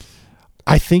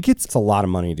 I think it's a lot of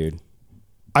money, dude.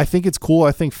 I think it's cool.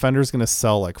 I think Fender's going to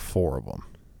sell like 4 of them.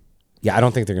 Yeah, I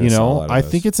don't think they're going to sell a lot of I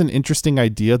those. think it's an interesting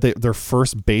idea. Their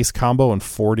first bass combo in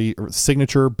 40, or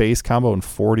signature bass combo in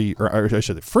 40, or I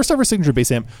should say, first ever signature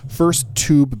bass amp, first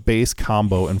tube bass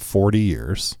combo in 40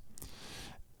 years.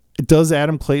 It does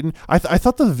Adam Clayton. I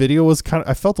thought the video was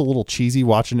I felt a little cheesy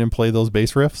watching him play those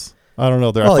bass riffs. I don't know.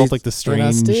 I felt like the strange. And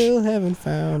I still haven't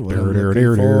found what I'm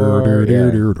looking for.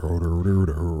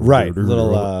 Right,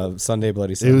 little Sunday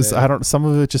Bloody Sunday. It was. Some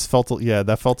of it just felt. Yeah,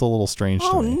 that felt a little strange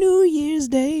to me. New Year's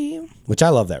Day, which I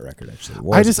love that record actually.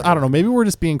 I don't know. Maybe we're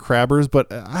just being crabbers,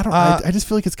 but I don't. I just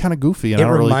feel like it's kind of goofy, and I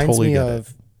don't really totally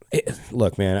get it.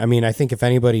 Look, man. I mean, I think if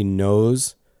anybody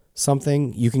knows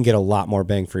something, you can get a lot more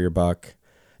bang for your buck.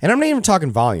 And I'm not even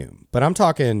talking volume, but I'm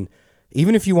talking.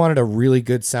 Even if you wanted a really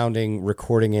good sounding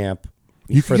recording amp,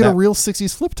 you could get a real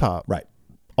 60s flip top, right?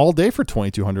 All day for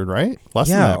 $2,200, right? Less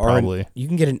than that, probably. You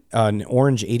can get an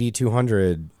orange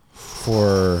 8200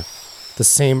 for the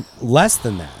same, less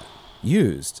than that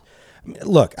used.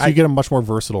 Look, so you get a much more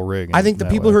versatile rig. I think the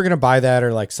people who are going to buy that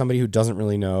are like somebody who doesn't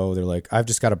really know. They're like, I've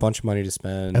just got a bunch of money to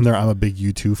spend, and I'm a big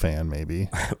U2 fan, maybe.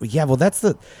 Yeah, well, that's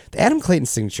the Adam Clayton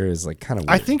signature is like kind of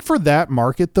weird. I think for that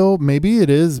market though, maybe it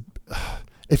is.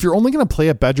 If you're only going to play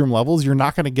at bedroom levels, you're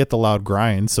not going to get the loud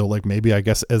grind. So like maybe I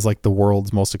guess as like the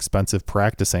world's most expensive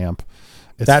practice amp,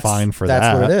 it's fine for that.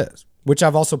 That's what it is. Which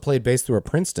I've also played bass through a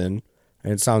Princeton,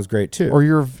 and it sounds great too. Or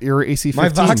your AC-15. My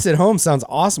Vox at home sounds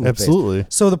awesome. With absolutely.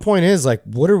 Bass. So the point is like,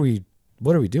 what are we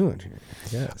doing here?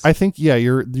 Yes. I think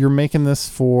you're making this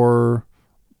for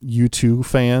U2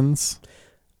 fans.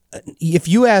 If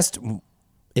you asked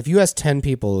 10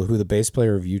 people who the bass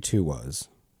player of U2 was,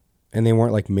 and they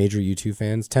weren't like major U2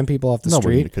 fans, 10 people off the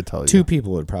street, could tell you. 2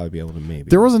 people would probably be able to maybe.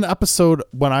 There was an episode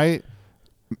when I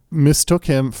mistook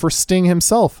him for Sting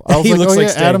himself. I was he like, looks oh like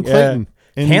yeah, Sting. Adam Clayton.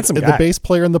 Yeah. Handsome guy. The bass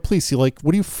player in The Police. You're like,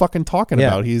 what are you fucking talking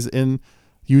about? He's in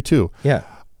U2. Yeah.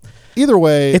 Either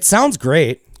way. It sounds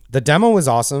great. The demo was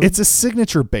awesome. It's a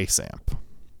signature bass amp.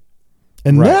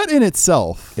 And that in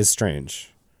itself is strange.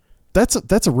 That's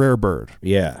a rare bird.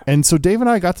 Yeah. And so Dave and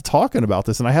I got to talking about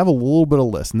this, and I have a little bit of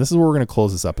list, and this is where we're going to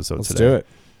close this episode today. Let's do it.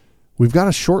 We've got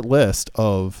a short list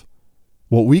of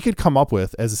what we could come up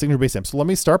with as a signature bass amp. So let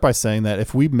me start by saying that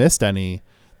if we missed any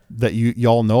that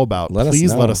y'all know about,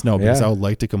 please let us know, because I would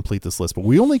like to complete this list. But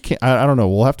we only can't, I don't know.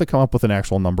 We'll have to come up with an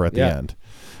actual number at the end.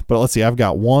 But let's see. I've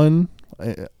got 1,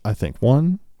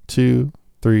 2,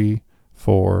 3,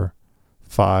 4,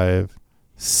 5,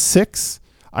 6.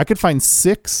 I could find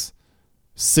 6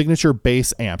 signature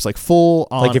bass amps, like full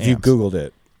on like if you Googled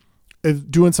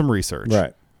it. Doing some research.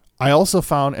 Right. I also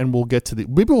found, and we'll get to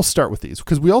maybe we'll start with these,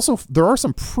 because there are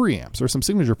some preamps, or some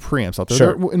signature preamps out there.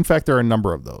 Sure. In fact, there are a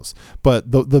number of those,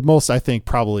 but the most, I think,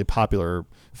 probably popular,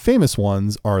 famous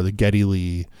ones are the Geddy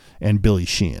Lee and Billy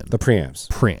Sheehan. The preamps.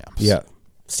 Preamps. Yeah.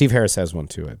 Steve Harris has one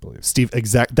too, I believe.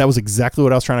 That was exactly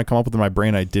what I was trying to come up with in my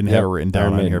brain. I didn't have it written down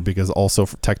Iron on Maiden. here because also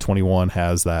Tech 21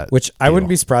 has that. Which I deal. wouldn't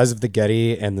be surprised if the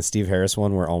Getty and the Steve Harris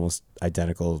one were almost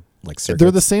identical, like circuits.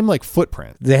 They're the same like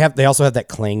footprint. They also have that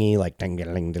clangy like ding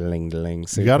ding ding ding.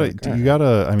 So You gotta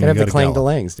have the clang gallop.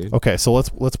 delangs, dude. Okay, so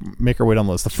let's make our way down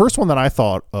the list. The first one that I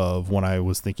thought of when I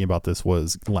was thinking about this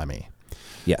was Lemmy.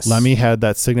 Yes, Lemmy had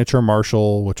that signature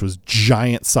Marshall, which was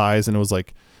giant size, and it was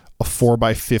like a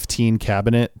 4x15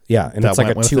 cabinet. Yeah, and that it's like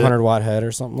went a with 200 watt head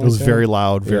or something. It was like that. very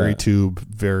loud, very Yeah. tube,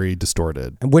 very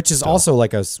distorted. And which is also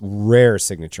like a rare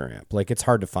signature amp. Like it's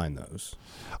hard to find those.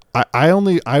 I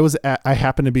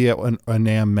happened to be at an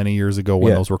NAMM many years ago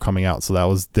when those were coming out, so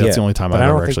that's the only time I've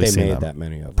ever actually seen them. I don't think they made that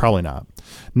many of them. Probably not.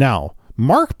 Now,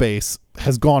 Mark Bass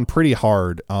has gone pretty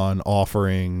hard on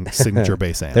offering signature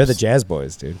bass amps. They're the jazz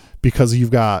boys, dude. Because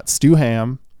you've got Stu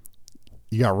Hamm,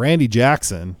 you got Randy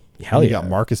Jackson, Hell and you yeah. got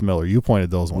Marcus Miller. You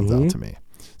pointed those ones out to me.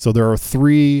 So there are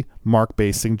 3 Mark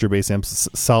Bass signature bass amps,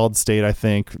 solid state, I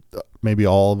think, maybe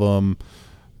all of them.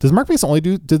 Does Mark Bass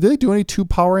did they do any 2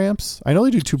 power amps? I know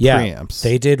they do 2 preamps.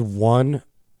 They did one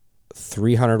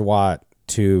 300 watt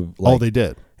tube. Like, they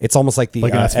did. It's almost like the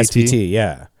Like an SVT? SVT.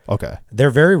 Yeah. Okay.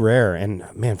 They're very rare. And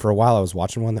man, for a while I was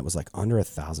watching one that was like under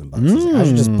 $1,000. I was like, I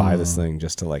should just buy this thing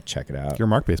just to like check it out. You're a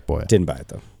Mark Bass boy. Didn't buy it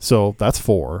though. So that's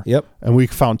 4. Yep. And we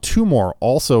found 2 more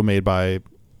also made by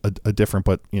a different,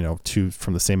 but 2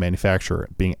 from the same manufacturer,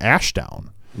 being Ashdown.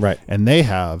 Right. And they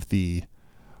have the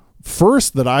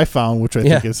first that I found, which I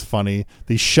think is funny,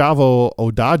 the Shavo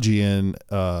Odagian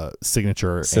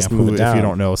signature System amp, of a if Down. you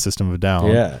don't know, System of a Down.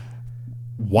 Yeah.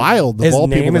 Wild. His all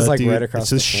name people is that like do, right across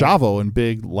it says the front. Shavo in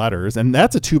big letters, and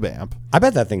that's a tube amp. I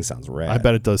bet that thing sounds rad. I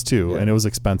bet it does too, Yeah. and it was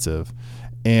expensive.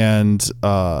 And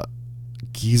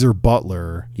Geezer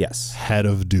Butler, Yes. Head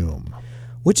of Doom.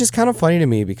 Which is kind of funny to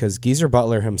me because Geezer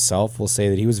Butler himself will say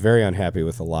that he was very unhappy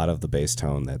with a lot of the bass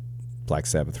tone that Black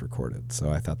Sabbath recorded. So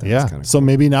I thought that was kind of so cool.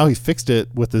 maybe now he fixed it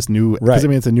with this new, because Right. I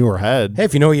mean it's a newer head. Hey,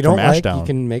 if you know what you don't from like, Ashdown. you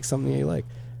can make something that you like.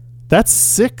 That's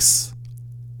 6.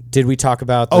 Did we talk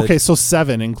about the, Okay, so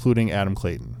 7, including Adam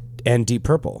Clayton. and Deep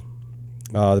Purple?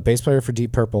 The bass player for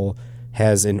Deep Purple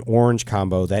has an orange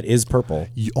combo that is purple.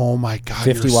 Oh my God,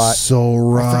 50 you're watt. so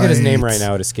right. I forget his name right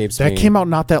now. It escapes me. That came out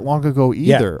not that long ago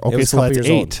Yeah, either. it Okay, was a so couple that's years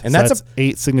old. 8. And So that's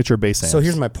 8 signature bass amps. So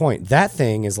here's my point. That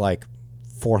thing is like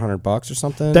 $400 or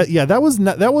something. That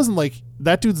wasn't like,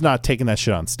 that dude's not taking that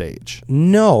shit on stage.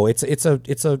 No, it's the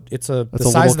size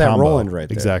little of that combo. Roland right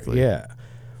there. Exactly. Yeah.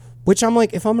 Which I'm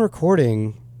like, if I'm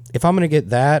recording, if I'm gonna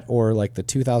get that or like the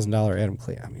 $2,000 Adam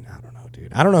Clay, I mean, I don't know,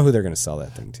 dude. I don't know who they're gonna sell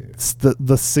that thing to. It's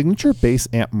the signature bass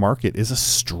amp market is a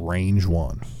strange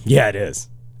one. Yeah, it is.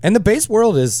 And the bass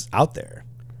world is out there.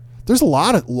 There's a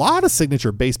lot of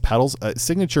signature bass pedals,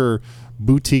 signature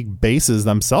boutique basses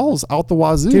themselves out the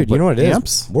wazoo. Dude, you know what it is?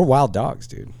 amps, We're wild dogs,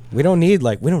 dude. We don't need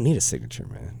a signature,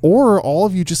 man. or all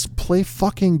of you just play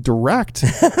fucking direct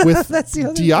with That's the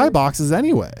other DI thing. boxes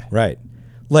anyway. Right.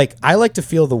 Like I like to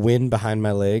feel the wind behind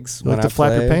my legs when like I to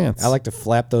flap your play. pants. I like to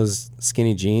flap those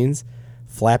skinny jeans,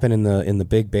 flapping in the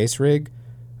big bass rig.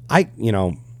 A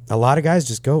lot of guys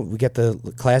just go. We get the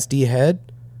Class D head,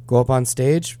 go up on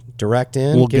stage, direct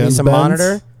in, Little give me Gens some bends.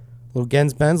 monitor, little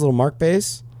Gens bends, little Mark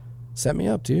bass, set me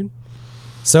up, dude.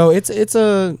 So it's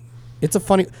a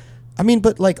funny. I mean,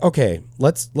 but like, okay,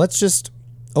 let's just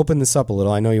open this up a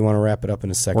little. I know you want to wrap it up in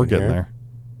a second. We're getting here. there.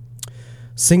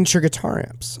 Signature guitar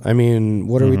amps. I mean,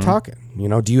 what are we talking?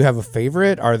 Do you have a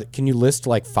favorite? Can you list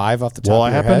like 5 off the top Well,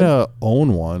 of I your happen head? to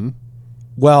own one.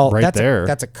 Well, right that's there.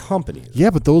 that's a company.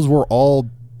 Yeah, but those were all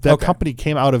that Okay. company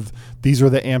came out of. These are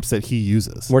the amps that he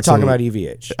uses. We're talking So, about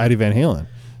EVH. Eddie Van Halen.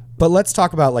 But let's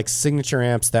talk about like signature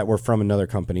amps that were from another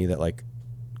company that like,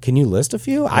 can you list a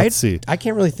few? Let's see. I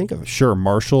can't really think of it. Sure,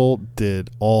 Marshall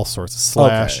did all sorts of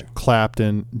Slash, Okay.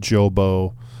 Clapton,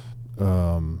 Jobo,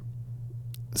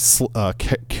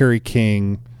 Kerry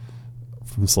King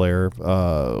from Slayer.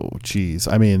 Geez,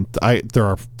 I mean,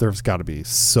 there's got to be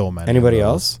so many. Anybody of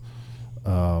else?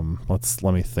 those.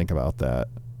 Let me think about that.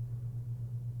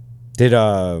 Did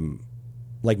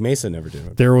like Mason never did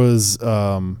it? There was,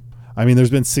 there's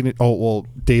been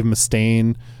Dave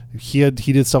Mustaine. He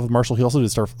did stuff with Marshall. He also did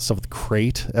stuff with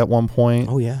Crate at one point.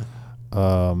 Oh yeah.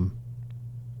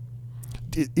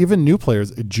 Even new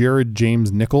players, Jared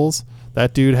James Nichols.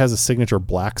 That dude has a signature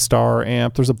Black Star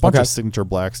amp. There's a bunch of signature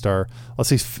Black Star. Let's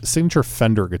say signature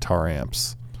Fender guitar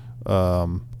amps.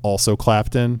 Also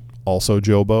Clapton. Also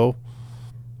Jobo.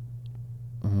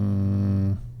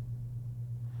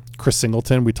 Chris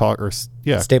Singleton.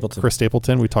 Stapleton. Chris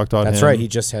Stapleton. We talked about him. That's right. He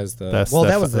just has the. That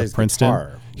was the his Princeton.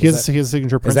 guitar. He has a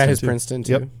signature Princeton. Is that his too. Princeton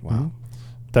too? Yep. Wow.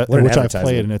 That What an which I've advertisement.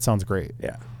 played and it sounds great.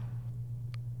 Yeah.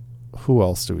 who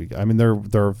else do we? I mean, they're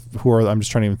who are? I'm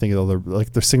just trying to even think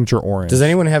of their signature orange. Does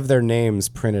anyone have their names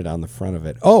printed on the front of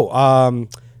it? Oh,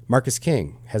 Marcus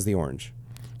King has the orange.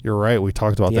 You're right. We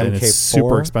talked about The that. And MK4. it's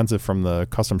super expensive from the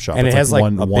custom shop. And it's it has like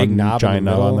one a big knob giant in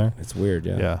the knob middle. on there. It's weird.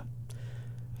 Yeah. Yeah.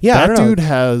 Yeah. I That don't know. dude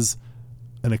has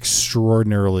an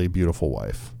extraordinarily beautiful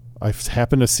wife. I've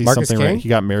happened to see Marcus something. King? He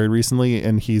got married recently,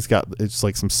 and he's got it's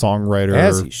like some songwriter,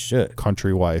 As he should.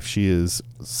 country wife. She is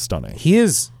stunning. He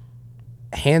is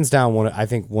hands down one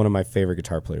of my favorite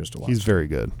guitar players to watch. He's very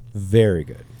good. Very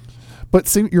good.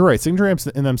 But you're right. Signature amps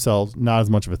in themselves, not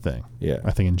as much of a thing. Yeah. I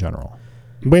think in general,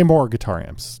 way more guitar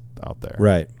amps out there.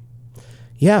 Right.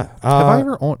 Yeah. Have I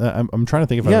ever owned? I'm trying to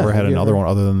think if I've ever had another one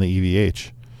other than the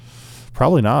EVH.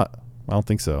 Probably not. I don't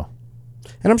think so.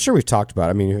 And I'm sure we've talked about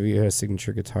it. I mean, have you had a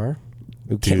signature guitar?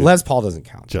 Dude. Les Paul doesn't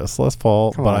count. Just Les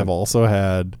Paul, Come but on. I've also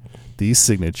had the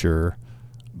signature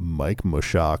Mike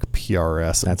Mushok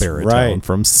PRS That's baritone right.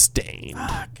 from Stain.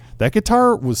 That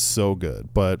guitar was so good,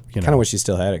 but you know, Kind of wish you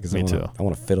still had it because Me too. I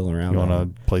want to fiddle around. you on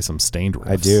want to play some Stained riffs.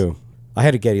 it. I do. I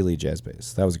had a Geddy Lee jazz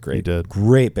bass. That was great. You did.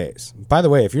 Great bass. By the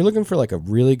way, if you're looking for like a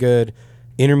really good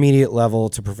intermediate level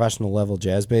to professional level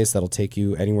jazz bass that'll take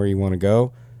you anywhere you want to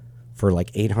go for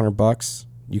like $800,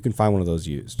 you can find one of those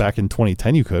used. Back in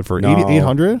 2010, you could for No.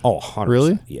 800. Oh, 100%.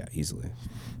 Really? Yeah, easily.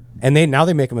 And now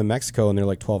they make them in Mexico and they're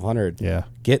like $1,200. Yeah,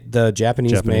 Get the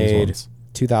Japanese made ones.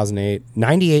 2008,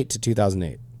 98 to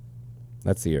 2008.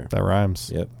 That's the year. That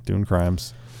rhymes. Yep. Doing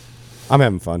crimes. I'm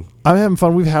having fun. I'm having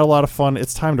fun. We've had a lot of fun.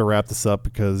 It's time to wrap this up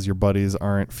because your buddies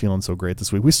aren't feeling so great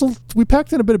this week. We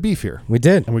packed in a bit of beef here. We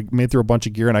did. And we made through a bunch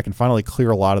of gear, and I can finally clear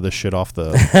a lot of this shit off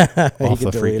the off can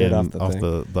the delete it freaking off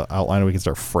the thing. the outline. And we can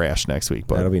start fresh next week.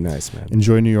 But That'll be nice, man.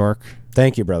 enjoy New York.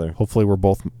 Thank you, brother. Hopefully, we're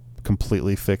both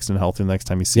completely fixed and healthy the next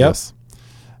time you see Yep. us.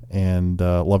 And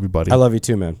love you, buddy. I love you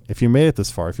too, man. If you made it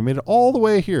this far, if you made it all the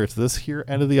way here to this here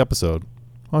end of the episode,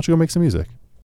 why don't you go make some music?